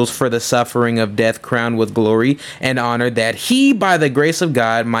angels for the suffering of death, crowned with glory and honor, that he, by the grace of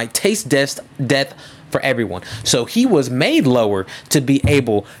God, might taste death for everyone. So he was made lower to be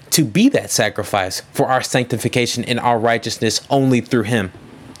able to be that sacrifice for our sanctification and our righteousness only through him.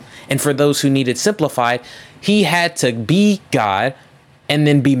 And for those who need it simplified, he had to be God and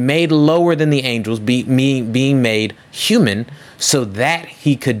then be made lower than the angels, being made human so that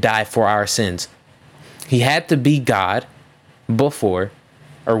he could die for our sins. He had to be God before,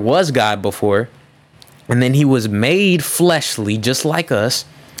 or was God before, and then he was made fleshly just like us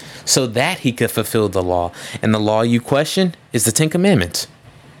so that he could fulfill the law. And the law you question is the 10 Commandments.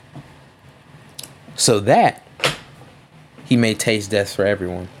 So that he may taste death for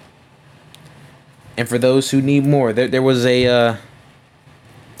everyone. And for those who need more, there was a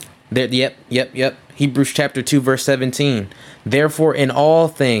Hebrews chapter 2 verse 17. Therefore in all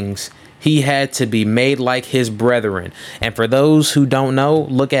things he had to be made like his brethren. And for those who don't know,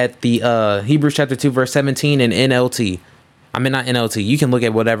 look at the Hebrews chapter 2 verse 17 in NLT. I mean, not NLT. You can look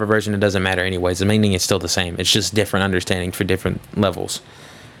at whatever version. It doesn't matter anyways. The meaning is still the same. It's just different understanding for different levels.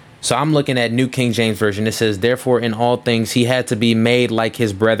 So I'm looking at New King James Version. It says, therefore, in all things, he had to be made like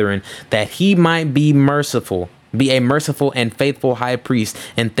his brethren, that he might be merciful, be a merciful and faithful high priest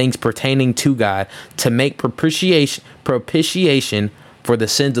in things pertaining to God, to make propitiation for the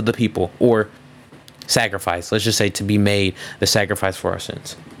sins of the people, or sacrifice. Let's just say to be made the sacrifice for our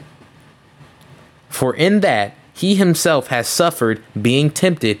sins. For in that he himself has suffered being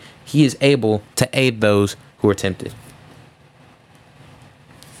tempted, he is able to aid those who are tempted.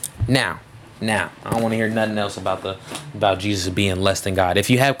 Now, I don't want to hear nothing else about Jesus being less than God. If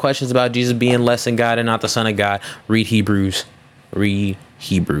you have questions about Jesus being less than God and not the Son of God, read Hebrews.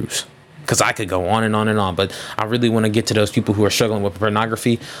 Because I could go on and on and on, but I really want to get to those people who are struggling with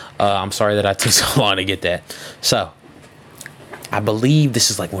pornography. I'm sorry that I took so long to get that. So, I believe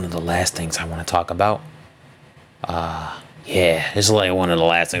this is like one of the last things I want to talk about. Yeah, this is like one of the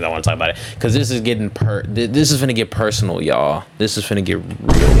last things I want to talk about it, because this is finna get personal, y'all. This is finna get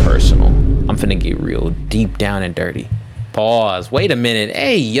real personal. I'm finna get real deep down and dirty. Pause. Wait a minute.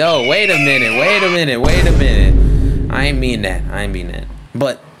 Hey, yo, wait a minute. I ain't mean that.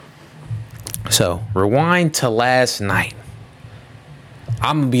 But, so, rewind to last night.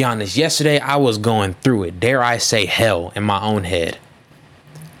 I'm gonna be honest. Yesterday, I was going through it. Dare I say hell in my own head.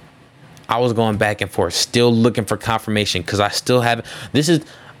 I was going back and forth, still looking for confirmation, because I still haven't. I'm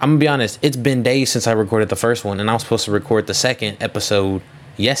gonna be honest, it's been days since I recorded the first one, and I was supposed to record the second episode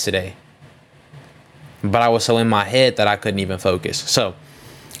yesterday. But I was so in my head that I couldn't even focus. So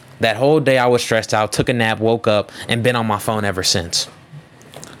that whole day I was stressed out, took a nap, woke up, and been on my phone ever since.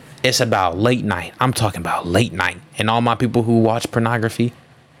 It's about late night. I'm talking about late night. And all my people who watch pornography,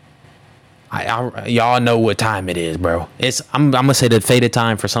 y'all know what time it is, bro. I'm gonna say the faded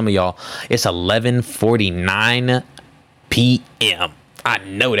time for some of y'all. It's 11:49 p.m. I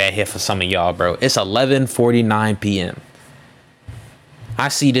know that hit for some of y'all, bro. It's 11:49 p.m. I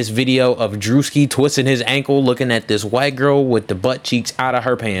see this video of Drewski twisting his ankle, looking at this white girl with the butt cheeks out of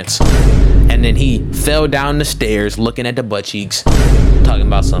her pants, and then he fell down the stairs looking at the butt cheeks, talking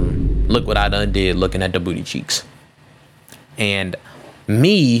about some look what I done did, looking at the booty cheeks. And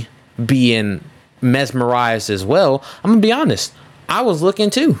me being mesmerized as well, I'm gonna be honest, I was looking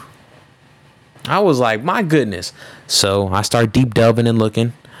too. I was like, my goodness. So I start deep delving and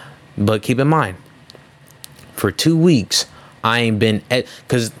looking, but keep in mind, for 2 weeks I ain't been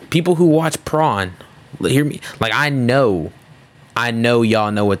because people who watch prawn, hear me, like I know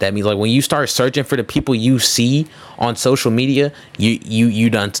y'all know what that means. Like when you start searching for the people you see on social media, you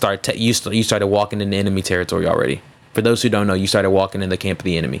done you started walking into enemy territory already. For those who don't know, you started walking in the camp of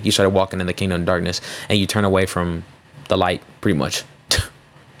the enemy. You started walking in the kingdom of darkness, and you turn away from the light, pretty much.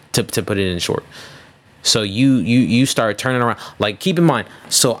 to put it in short. So you start turning around. Like, keep in mind,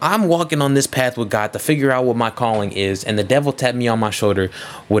 so I'm walking on this path with God to figure out what my calling is, and the devil tapped me on my shoulder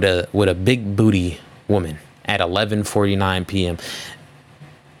with a big booty woman at 11:49 p.m.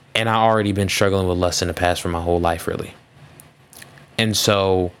 And I already been struggling with lust in the past for my whole life, really. And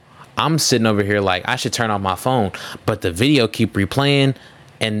so I'm sitting over here like I should turn off my phone, but the video keep replaying,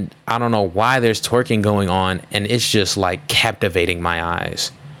 and I don't know why there's twerking going on, and it's just like captivating my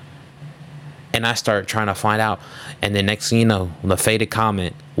eyes. And I start trying to find out, and then next thing you know, the faded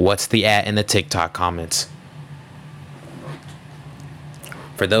comment, what's the at in the TikTok comments?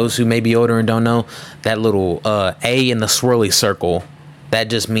 For those who may be older and don't know, that little A in the swirly circle, that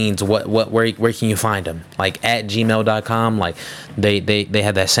just means where can you find them? Like at gmail.com, like they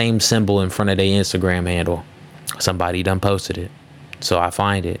have that same symbol in front of their Instagram handle. Somebody done posted it, so I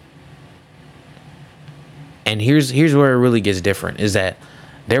find it. And here's where it really gets different, is that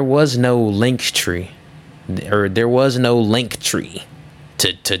there was no link tree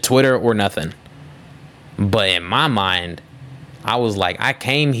to Twitter or nothing. But in my mind, I was like, I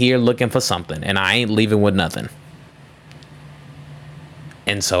came here looking for something, and I ain't leaving with nothing.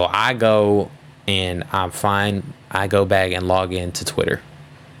 And so I go and I go back and log into Twitter.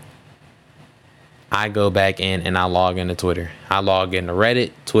 I go back in and I log into Twitter. I log into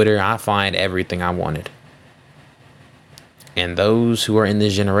Reddit, Twitter. I find everything I wanted. And those who are in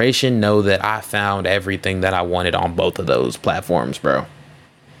this generation know that I found everything that I wanted on both of those platforms, bro.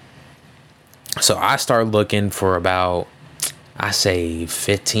 So I start looking for about, I say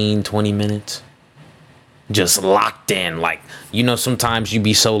 15, 20 minutes. Just locked in. Like, you know, sometimes you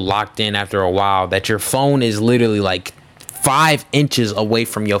be so locked in after a while that your phone is literally like 5 inches away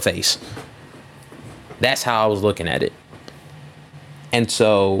from your face. That's how I was looking at it. And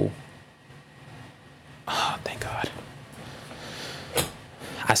so, oh, thank God.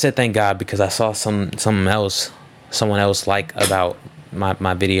 I said thank God because I saw someone else like about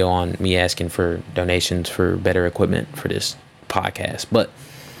my video on me asking for donations for better equipment for this podcast. But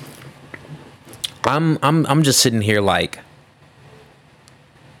I'm just sitting here like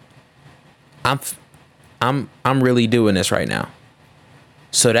I'm really doing this right now.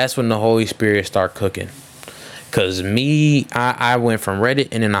 So that's when the Holy Spirit start cooking. Cause I went from Reddit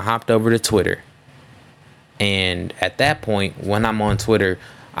and then I hopped over to Twitter. And at that point, when I'm on Twitter,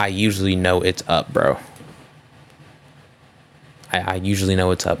 I usually know it's up, bro. I usually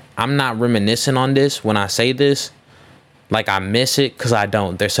know it's up. I'm not reminiscing on this when I say this. Like, I miss it because I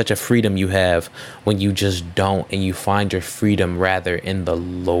don't. There's such a freedom you have when you just don't, and you find your freedom rather in the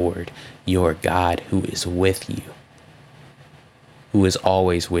Lord, your God, who is with you, who is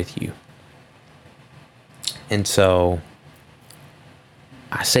always with you. And so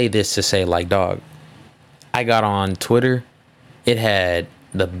I say this to say, like, dog, I got on Twitter. It had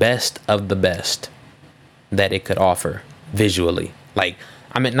the best of the best that it could offer visually. Like,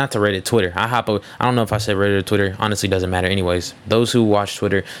 I meant not to Reddit, Twitter. I don't know if I said Reddit or Twitter. Honestly, doesn't matter. Anyways, those who watch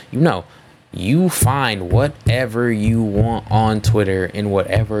Twitter, you find whatever you want on Twitter in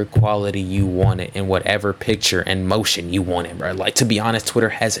whatever quality you want it, in whatever picture and motion you want it, bro. Like, to be honest, Twitter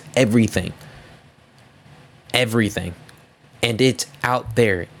has everything. Everything. And it's out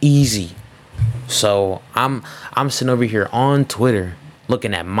there. Easy. So I'm sitting over here on Twitter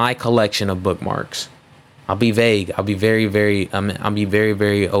looking at my collection of bookmarks. I'll be vague. I'll be very, very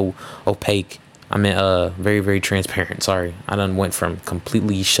opaque. I mean, very, very transparent. Sorry. I done went from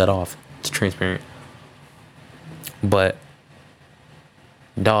completely shut off to transparent. But,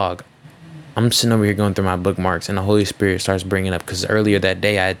 dog, I'm sitting over here going through my bookmarks, and the Holy Spirit starts bringing up, because earlier that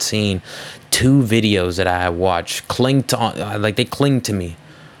day I had seen 2 videos that I had watched cling to me.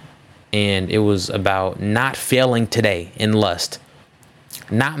 And it was about not failing today in lust.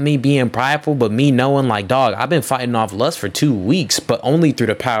 Not me being prideful, but me knowing, like, dog, I've been fighting off lust for 2 weeks, but only through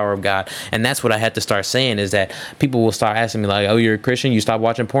the power of God. And that's what I had to start saying, is that people will start asking me, like, oh, you're a Christian, you stop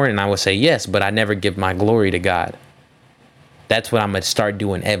watching porn? And I would say yes, but I never give my glory to God. That's what I'm going to start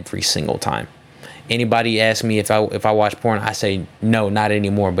doing every single time. Anybody ask me if I watch porn, I say no, not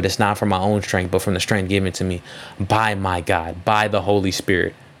anymore. But it's not from my own strength, but from the strength given to me by my God, by the Holy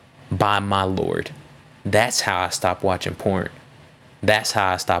Spirit, by my Lord. That's how I stopped watching porn. That's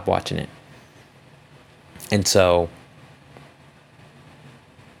how I stopped watching it. And so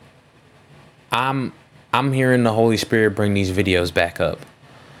I'm hearing the Holy Spirit bring these videos back up.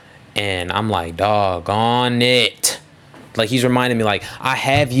 And I'm like, doggone it. Like, he's reminding me, like, I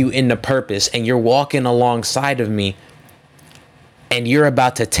have you in the purpose and you're walking alongside of me. and you're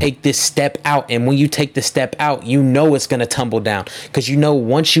about to take this step out. And when you take the step out, you know it's going to tumble down, because you know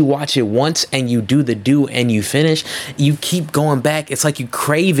once you watch it once and you do and you finish, you keep going back. It's like you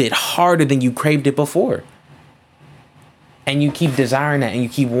crave it harder than you craved it before. And you keep desiring that, and you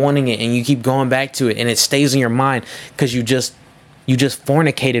keep wanting it, and you keep going back to it, and it stays in your mind because you just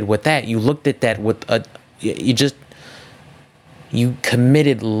fornicated with that. You looked at that with you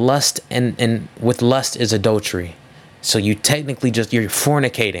committed lust, and with lust is adultery. So you technically you're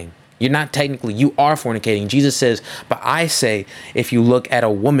fornicating. You're not technically, you are fornicating. Jesus says, but I say, if you look at a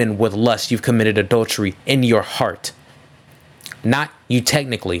woman with lust, you've committed adultery in your heart. Not you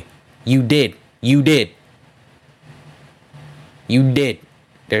technically. You did.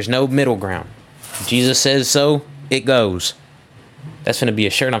 There's no middle ground. Jesus says so, it goes. That's going to be a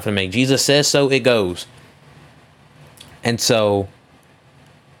shirt I'm going to make. Jesus says so, it goes. And so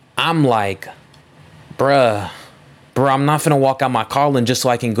I'm like, bruh, I'm not going to walk out my calling just so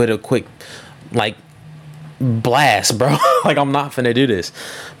I can get a quick, like, blast, bro. Like, I'm not finna do this.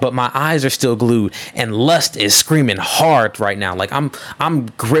 But my eyes are still glued, and lust is screaming hard right now. Like, I'm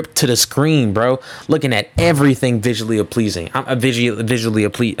gripped to the screen, bro, looking at everything visually pleasing. I'm visually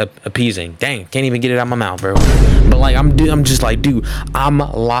appeasing. Dang, can't even get it out my mouth, bro. But like, I'm just like, dude, I'm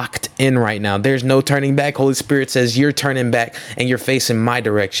locked in right now. There's no turning back. Holy Spirit says you're turning back and you're facing my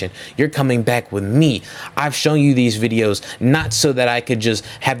direction. You're coming back with me. I've shown you these videos not so that I could just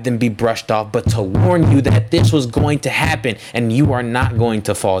have them be brushed off, but to warn you that this was going to happen, and you are not going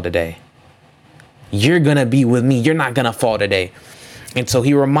to fall today. You're going to be with me. You're not going to fall today. And so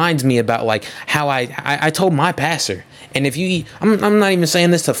he reminds me about like how I told my pastor, and if you, I'm not even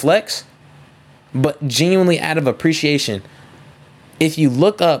saying this to flex, but genuinely out of appreciation, if you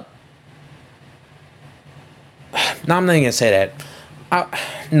look up, no, I'm not even gonna say that.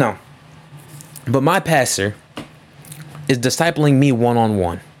 No, but my pastor is discipling me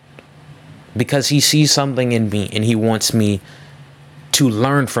one-on-one because he sees something in me and he wants me to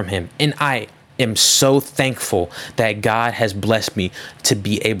learn from him. And I am so thankful that God has blessed me to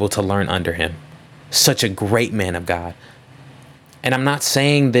be able to learn under him. Such a great man of God. And I'm not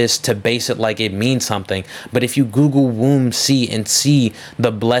saying this to base it like it means something, but if you Google Womb C and see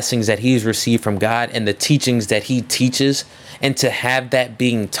the blessings that he's received from God and the teachings that he teaches, and to have that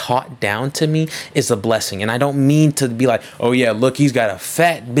being taught down to me is a blessing. And I don't mean to be like, oh yeah, look, he's got a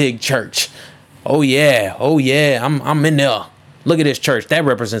fat, big church. Oh yeah, I'm in there. Look at this church. That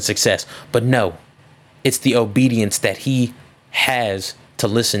represents success. But no, it's the obedience that he has to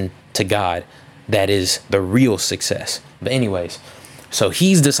listen to God that is the real success. But anyways, so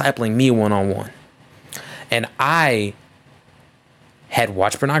he's discipling me one-on-one. And I had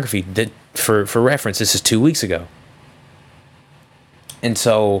watched pornography. For reference, this is 2 weeks ago. And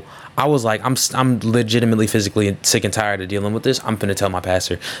so I was like, I'm legitimately physically sick and tired of dealing with this. I'm going to tell my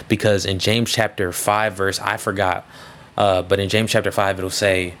pastor, because in James chapter 5 verse, I forgot. But in James chapter 5, it'll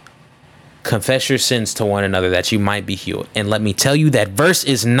say, confess your sins to one another that you might be healed. And let me tell you, that verse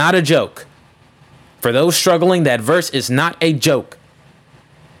is not a joke. For those struggling, that verse is not a joke.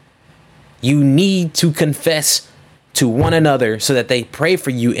 You need to confess to one another so that they pray for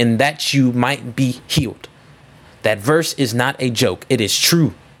you and that you might be healed. That verse is not a joke. It is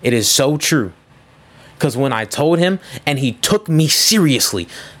true. It is so true. Because when I told him and he took me seriously,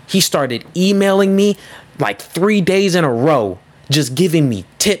 he started emailing me like 3 days in a row, just giving me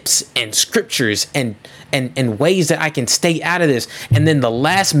tips and scriptures and ways that I can stay out of this. And then the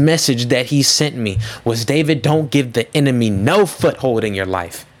last message that he sent me was, David, don't give the enemy no foothold in your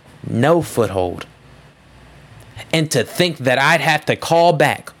life. No foothold. And to think that I'd have to call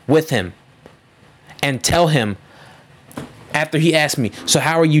back with him and tell him, after he asked me, so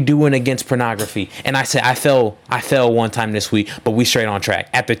how are you doing against pornography? And I said, I fell one time this week, but we straight on track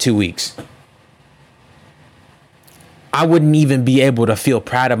after 2 weeks. I wouldn't even be able to feel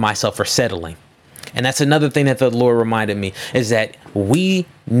proud of myself for settling. And that's another thing that the Lord reminded me, is that we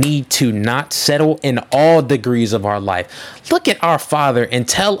need to not settle in all degrees of our life. Look at our Father and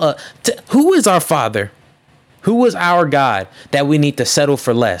tell who is our Father? Who is our God that we need to settle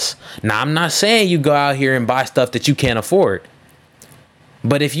for less? Now, I'm not saying you go out here and buy stuff that you can't afford.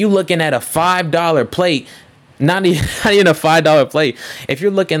 But if you're looking at a $5 plate, not even a $5 plate, if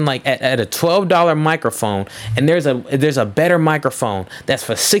you're looking like at a $12 microphone, and there's a better microphone that's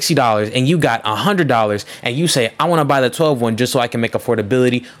for $60 and you got $100, and you say, I want to buy the 12 one just so I can make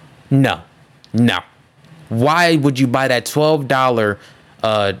affordability. No. Why would you buy that $12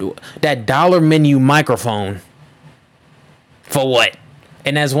 that dollar menu microphone? For what?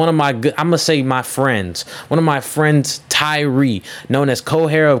 And as one of my one of my friends, Tyree, known as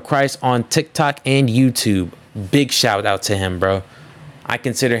Co-Hair of Christ on TikTok and YouTube. Big shout out to him, bro. I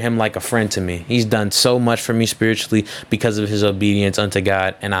consider him like a friend to me. He's done so much for me spiritually because of his obedience unto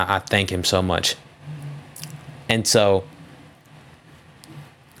God, and I thank him so much. And so,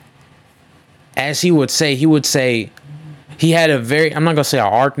 as he would say he had a very, I'm not going to say an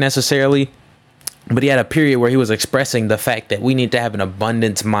arc necessarily, but he had a period where he was expressing the fact that we need to have an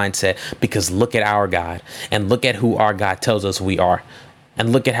abundance mindset, because look at our God and look at who our God tells us we are.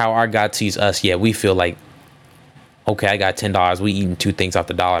 And look at how our God sees us. Yeah, we feel like, okay, I got $10. We eating 2 things off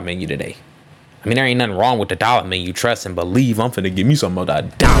the dollar menu today. I mean, there ain't nothing wrong with the dollar menu. Trust and believe. I'm finna give me some of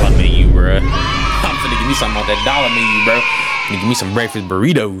that dollar menu, bro. I'm finna give me some of that dollar menu, bro. I'm give me some breakfast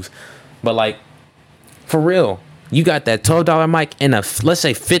burritos. But like, for real, you got that $12 mic and let's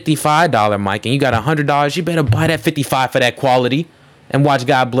say $55 mic, and you got $100. You better buy that $55 for that quality and watch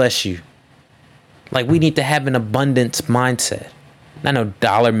God bless you. Like, we need to have an abundance mindset, not no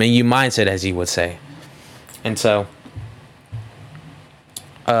dollar menu mindset, as he would say. And so,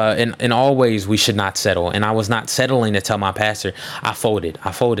 in all ways, we should not settle. And I was not settling to tell my pastor, I folded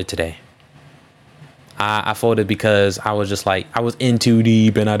today. I folded because I was just like, I was in too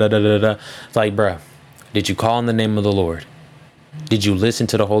deep, and It's like, bruh, did you call on the name of the Lord? Did you listen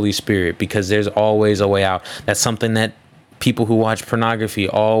to the Holy Spirit? Because there's always a way out. That's something that people who watch pornography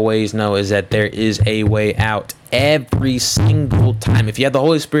always know, is that there is a way out every single time. If you have the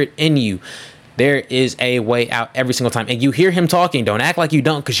Holy Spirit in you, there is a way out every single time. And you hear him talking. Don't act like you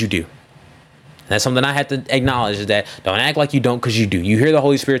don't, because you do. That's something I have to acknowledge, is that don't act like you don't, because you do. You hear the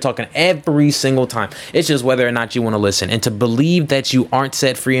Holy Spirit talking every single time. It's just whether or not you want to listen. And to believe that you aren't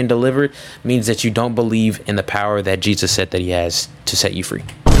set free and delivered means that you don't believe in the power that Jesus said that he has to set you free.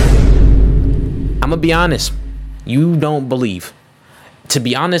 I'm going to be honest. You don't believe. To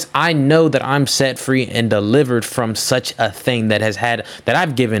be honest, I know that I'm set free and delivered from such a thing that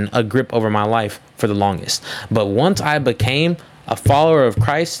I've given a grip over my life for the longest. But once I became a follower of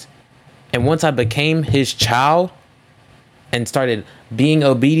Christ, and once I became his child and started being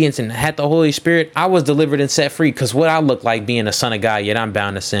obedient and had the Holy Spirit, I was delivered and set free. Because what I look like being a son of God, yet I'm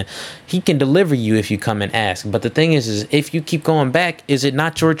bound to sin. He can deliver you if you come and ask. But the thing is if you keep going back, is it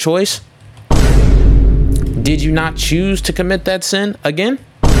not your choice? Did you not choose to commit that sin again?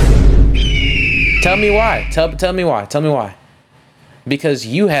 Tell me why. Tell me why. Tell me why. Because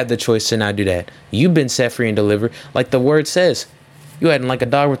you had the choice to not do that. You've been set free and delivered. Like the word says, you hadn't like a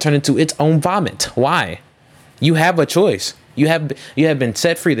dog returning to its own vomit. Why? You have a choice. You have been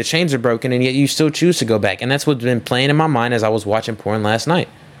set free. The chains are broken, and yet you still choose to go back. And that's what's been playing in my mind as I was watching porn last night.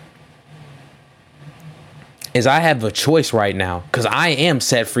 Is I have a choice right now, because I am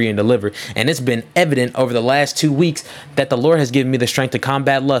set free and delivered. And it's been evident over the last 2 weeks that the Lord has given me the strength to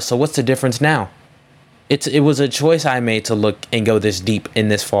combat lust. So what's the difference now? It was a choice I made to look and go this deep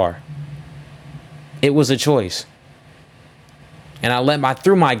and this far. It was a choice. And I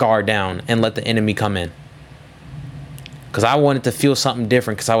threw my guard down and let the enemy come in. Because I wanted to feel something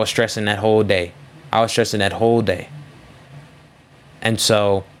different, because I was stressing that whole day. And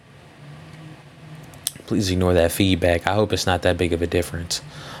so, please ignore that feedback. I hope it's not that big of a difference.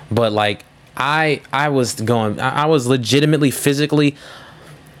 But like, I was legitimately physically,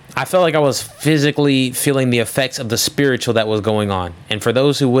 I felt like I was physically feeling the effects of the spiritual that was going on. And for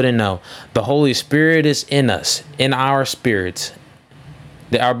those who wouldn't know, the Holy Spirit is in us, in our spirits.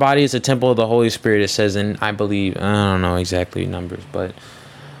 Our body is a temple of the Holy Spirit, it says, and I believe, I don't know exactly numbers, but,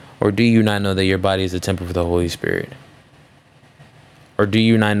 or do you not know that your body is a temple for the Holy Spirit? Or do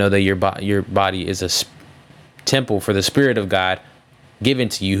you not know that your body is a temple for the Spirit of God given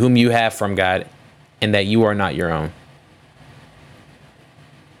to you, whom you have from God, and that you are not your own?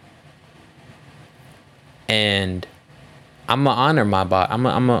 And I'm gonna honor my body. I'm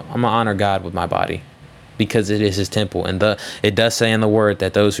gonna honor God with my body, because it is his temple. And it does say in the word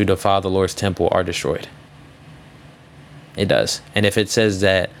that those who defile the Lord's temple are destroyed. It does. And if it says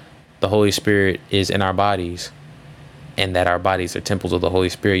that the Holy Spirit is in our bodies, and that our bodies are temples of the Holy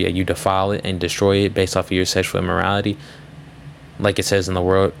Spirit, yet you defile it and destroy it based off of your sexual immorality, like it says in the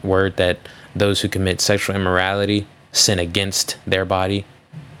word that those who commit sexual immorality sin against their body,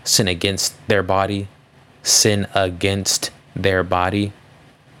 sin against their body, sin against their body.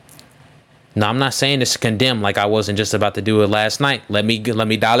 Now, I'm not saying this to condemn, like I wasn't just about to do it last night. Let me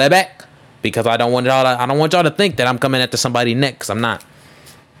dial that back, because I don't want y'all to think that I'm coming after somebody next, because I'm not.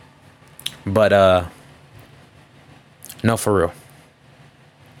 But no, for real.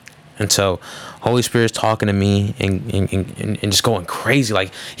 And so Holy Spirit's talking to me and just going crazy.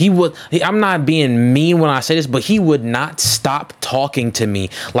 Like I'm not being mean when I say this, but he would not stop talking to me.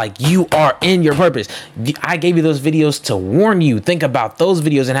 Like, you are in your purpose. I gave you those videos to warn you. Think about those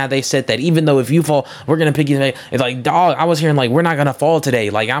videos and how they said that even though if you fall, we're going to pick you. It's like, dog, I was hearing like, we're not going to fall today.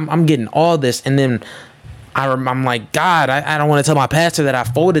 Like I'm getting all this. And then I'm like, God, I don't want to tell my pastor that I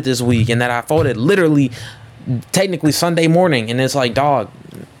folded this week and that I folded literally technically Sunday morning. And it's like, dog,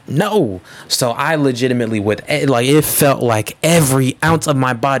 no. So I legitimately it felt like every ounce of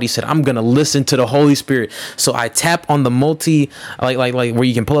my body said, I'm going to listen to the Holy Spirit. So I tap on the like where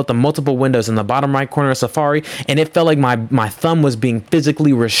you can pull up the multiple windows in the bottom right corner of Safari. And it felt like my thumb was being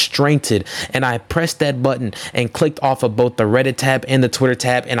physically restrained. And I pressed that button and clicked off of both the Reddit tab and the Twitter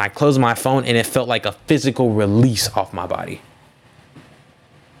tab. And I closed my phone and it felt like a physical release off my body.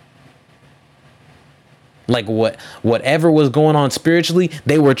 Like whatever was going on spiritually,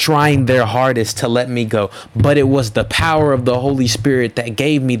 they were trying their hardest to let me go. But it was the power of the Holy Spirit that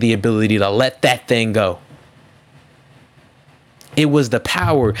gave me the ability to let that thing go. It was the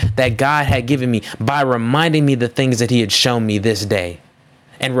power that God had given me by reminding me the things that he had shown me this day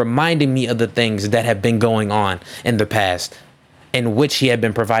and reminding me of the things that have been going on in the past, in which he had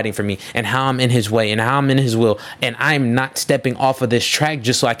been providing for me, and how I'm in his way and how I'm in his will. And I'm not stepping off of this track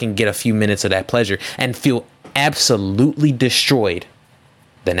just so I can get a few minutes of that pleasure and feel absolutely destroyed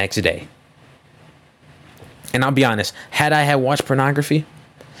the next day. And I'll be honest, had I had watched pornography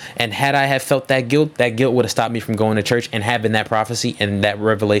and had I had felt that guilt would have stopped me from going to church and having that prophecy and that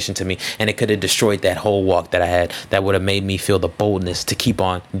revelation to me. And it could have destroyed that whole walk that I had that would have made me feel the boldness to keep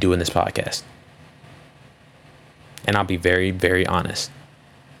on doing this podcast. And I'll be very, very honest.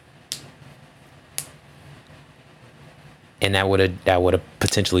 And that would have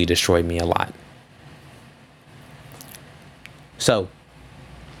potentially destroyed me a lot. So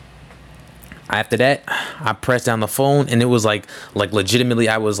after that, I pressed down the phone and it was like legitimately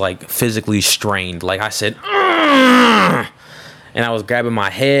I was like physically strained. Like I said, "Ugh!" And I was grabbing my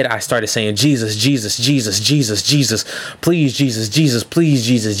head. I started saying, Jesus, Jesus, Jesus, Jesus, Jesus, please, Jesus, Jesus, please,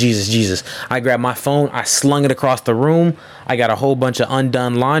 Jesus, Jesus, Jesus. I grabbed my phone. I slung it across the room. I got a whole bunch of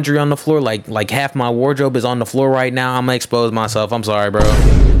undone laundry on the floor. Like half my wardrobe is on the floor right now. I'm going to expose myself. I'm sorry, bro.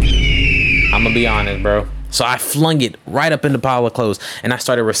 I'm going to be honest, bro. So I flung it right up in the pile of clothes and I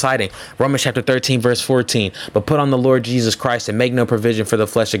started reciting Romans chapter 13, verse 14. But put on the Lord Jesus Christ and make no provision for the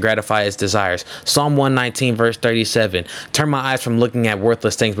flesh to gratify its desires. Psalm 119, verse 37. Turn my eyes from looking at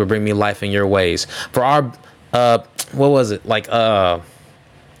worthless things, but bring me life in your ways. For our, what was it? I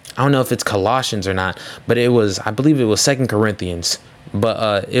don't know if it's Colossians or not, but I believe it was 2 Corinthians.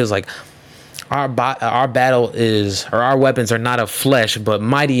 But it was like, our battle is, or our weapons are not of flesh, but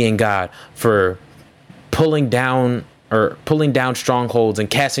mighty in God for pulling down strongholds and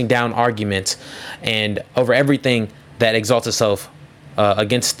casting down arguments and over everything that exalts itself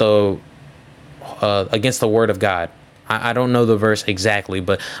against the word of God. I don't know the verse exactly,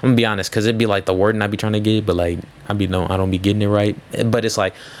 but I'm gonna be honest, because it'd be like the word and I'd be trying to get it, but like I don't be getting it right. But it's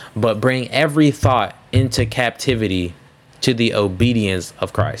like, but bring every thought into captivity to the obedience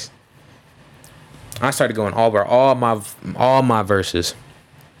of Christ. I started going over all my verses.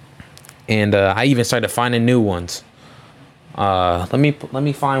 And I even started finding new ones. Let me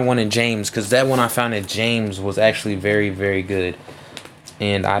find one in James, because that one I found in James was actually very, very good.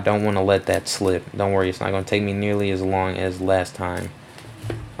 And I don't want to let that slip. Don't worry, it's not going to take me nearly as long as last time.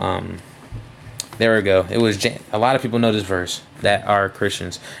 There we go. It was a lot of people know this verse that are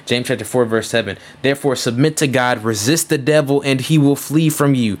Christians. James chapter 4, verse 7. Therefore, submit to God, resist the devil, and he will flee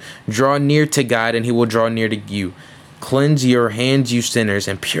from you. Draw near to God, and he will draw near to you. Cleanse your hands, you sinners,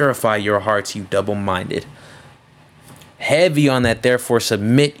 and purify your hearts, you double-minded. Heavy on that, therefore,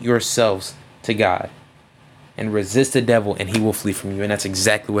 submit yourselves to God and resist the devil, and he will flee from you. And that's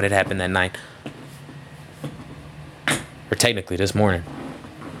exactly what had happened that night. Or technically this morning.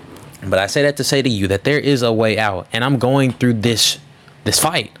 But I say that to say to you that there is a way out. And I'm going through this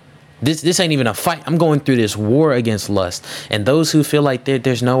fight. This ain't even a fight. I'm going through this war against lust. And those who feel like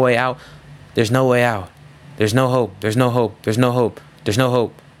there's no way out, there's no way out. There's no hope. There's no hope. There's no hope. There's no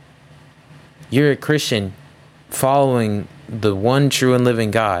hope. You're a Christian following the one true and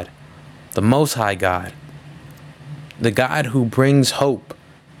living God, the Most High God, the God who brings hope,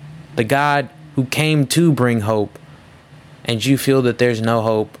 the God who came to bring hope, and you feel that there's no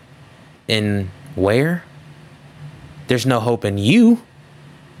hope in where? There's no hope in you,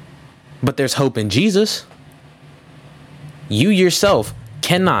 but there's hope in Jesus. You yourself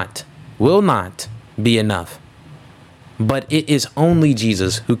will not be enough. But it is only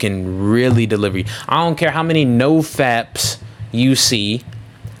Jesus who can really deliver you. I don't care how many no faps you see.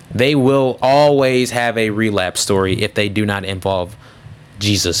 they will always have a relapse story if they do not involve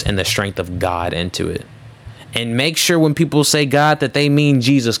Jesus and the strength of God into it. And make sure when people say God that they mean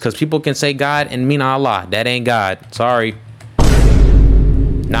Jesus, because people can say God and mean Allah. That ain't God. Sorry.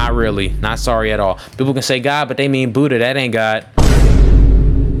 Not really. Not sorry at all. People can say God, but they mean Buddha. That ain't God.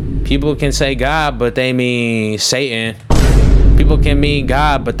 People can say God, but they mean Satan. People can mean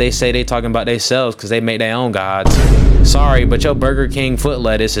God, but they say they talking about themselves because they make their own gods. Sorry, but your Burger King foot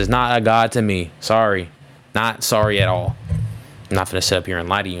lettuce is not a God to me. Sorry. Not sorry at all. I'm not gonna sit up here and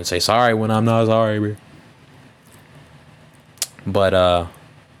lie to you and say sorry when I'm not sorry, bro. But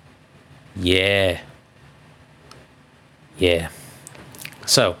yeah.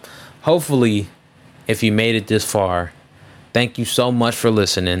 So hopefully, if you made it this far, thank you so much for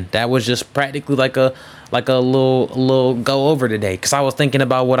listening. That was just practically like a little go over today, because I was thinking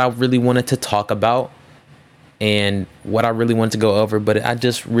about what I really wanted to talk about and what I really wanted to go over, but I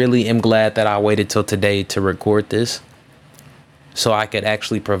just really am glad that I waited till today to record this, so I could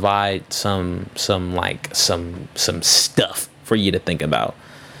actually provide some stuff for you to think about.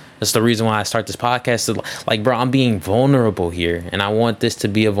 That's the reason why I start this podcast. Like, bro, I'm being vulnerable here, and I want this to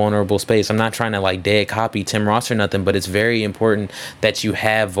be a vulnerable space. I'm not trying to like dead copy Tim Ross or nothing, but it's very important that you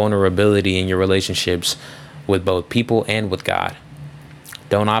have vulnerability in your relationships with both people and with God.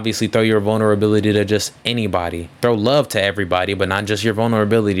 Don't obviously throw your vulnerability to just anybody. Throw love to everybody, but not just your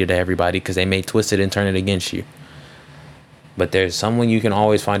vulnerability to everybody, because they may twist it and turn it against you. But there's someone you can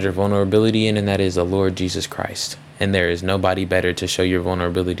always find your vulnerability in, and that is the Lord Jesus Christ. And there is nobody better to show your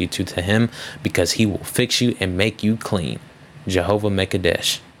vulnerability to him, because he will fix you and make you clean. Jehovah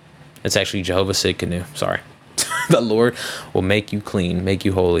Mekadesh. It's actually Jehovah Sidkenu. Sorry. The Lord will make you clean, make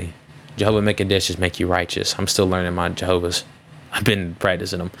you holy. Jehovah Mekadesh is make you righteous. I'm still learning my Jehovah's. I've been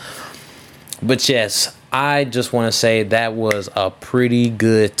practicing them. But yes, I just want to say that was a pretty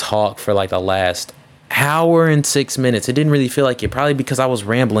good talk for like the last hour and 6 minutes. It didn't really feel like it, probably because I was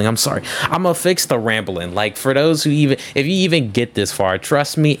rambling. I'm sorry. I'm gonna fix the rambling. Like, for those who if you even get this far,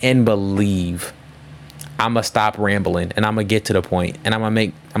 trust me and believe, I'm gonna stop rambling and I'm gonna get to the point, and I'm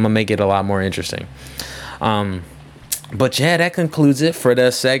gonna make it a lot more interesting. But yeah, that concludes it for the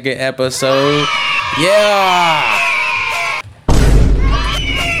second episode. Yeah.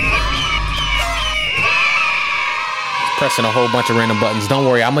 Pressing a whole bunch of random buttons. Don't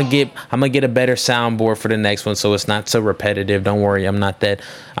worry, I'm gonna get a better soundboard for the next one, so it's not so repetitive. Don't worry, I'm not that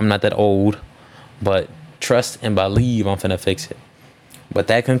old, but trust and believe I'm finna fix it. But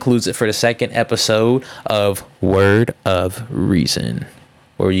that concludes it for the second episode of Word of Reason,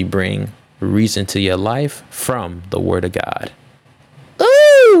 where you bring reason to your life from the Word of God.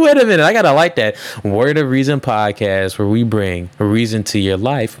 Ooh, wait a minute, I gotta like that. Word of Reason podcast, where we bring reason to your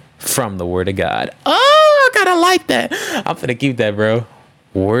life from the Word of God. Oh, I gotta like that. I'm gonna keep that, bro.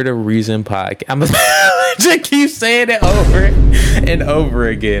 Word of Reason podcast. I'm gonna just keep saying it over and over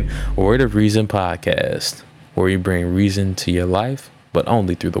again. Word of Reason podcast, where you bring reason to your life, but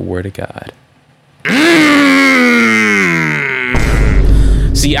only through the Word of God.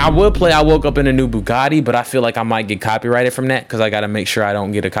 See, I woke up in a new Bugatti, but I feel like I might get copyrighted from that, because I gotta make sure I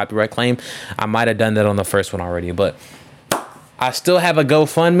don't get a copyright claim. I might have done that on the first one already, but I still have a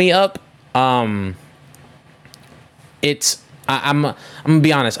GoFundMe up. I'm gonna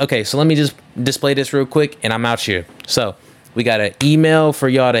be honest. Okay, so let me just display this real quick, and I'm out here. So we got an email for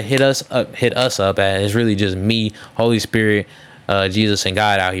y'all to hit us up at. It's really just me, Holy Spirit, Jesus, and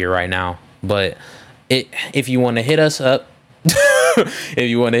God out here right now. But if you want to hit us up, you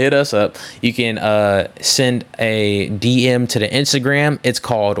can send a DM to the Instagram. It's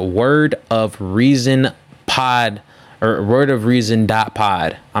called Word of Reason Pod, or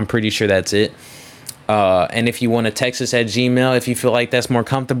wordofreason.pod. I'm pretty sure that's it. And if you want to text us at Gmail, if you feel like that's more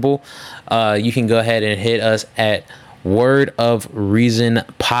comfortable, you can go ahead and hit us at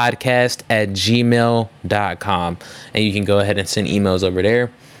wordofreasonpodcast@gmail.com, and you can go ahead and send emails over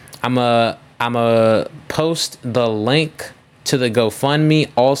there. I'm a post the link to the GoFundMe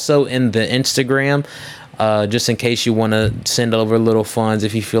also in the Instagram, just in case you want to send over little funds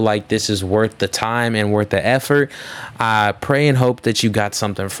if you feel like this is worth the time and worth the effort. I pray and hope that you got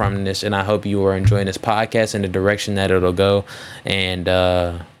something from this, and I hope you are enjoying this podcast and the direction that it'll go. And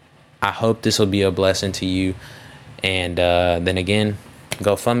I hope this will be a blessing to you. And then again,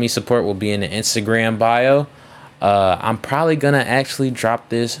 GoFundMe support will be in the Instagram bio. I'm probably gonna actually drop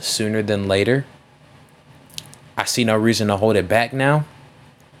this sooner than later. I see no reason to hold it back now,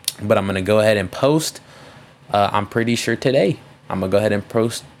 but I'm gonna go ahead and post. I'm pretty sure today. I'm gonna go ahead and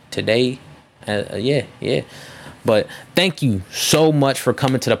post today. Yeah. But thank you so much for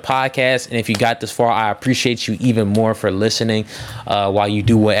coming to the podcast. And if you got this far, I appreciate you even more for listening while you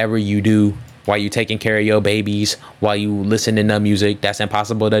do whatever you do, while you taking care of your babies, while you listening to music. That's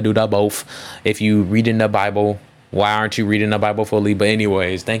impossible to do that both. If you reading the Bible, why aren't you reading the Bible fully? But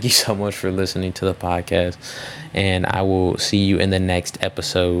anyways, thank you so much for listening to the podcast. And I will see you in the next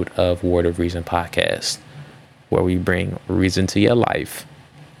episode of Word of Reason podcast, where we bring reason to your life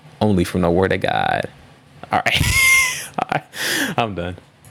only from the Word of God. All right. All right. I'm done.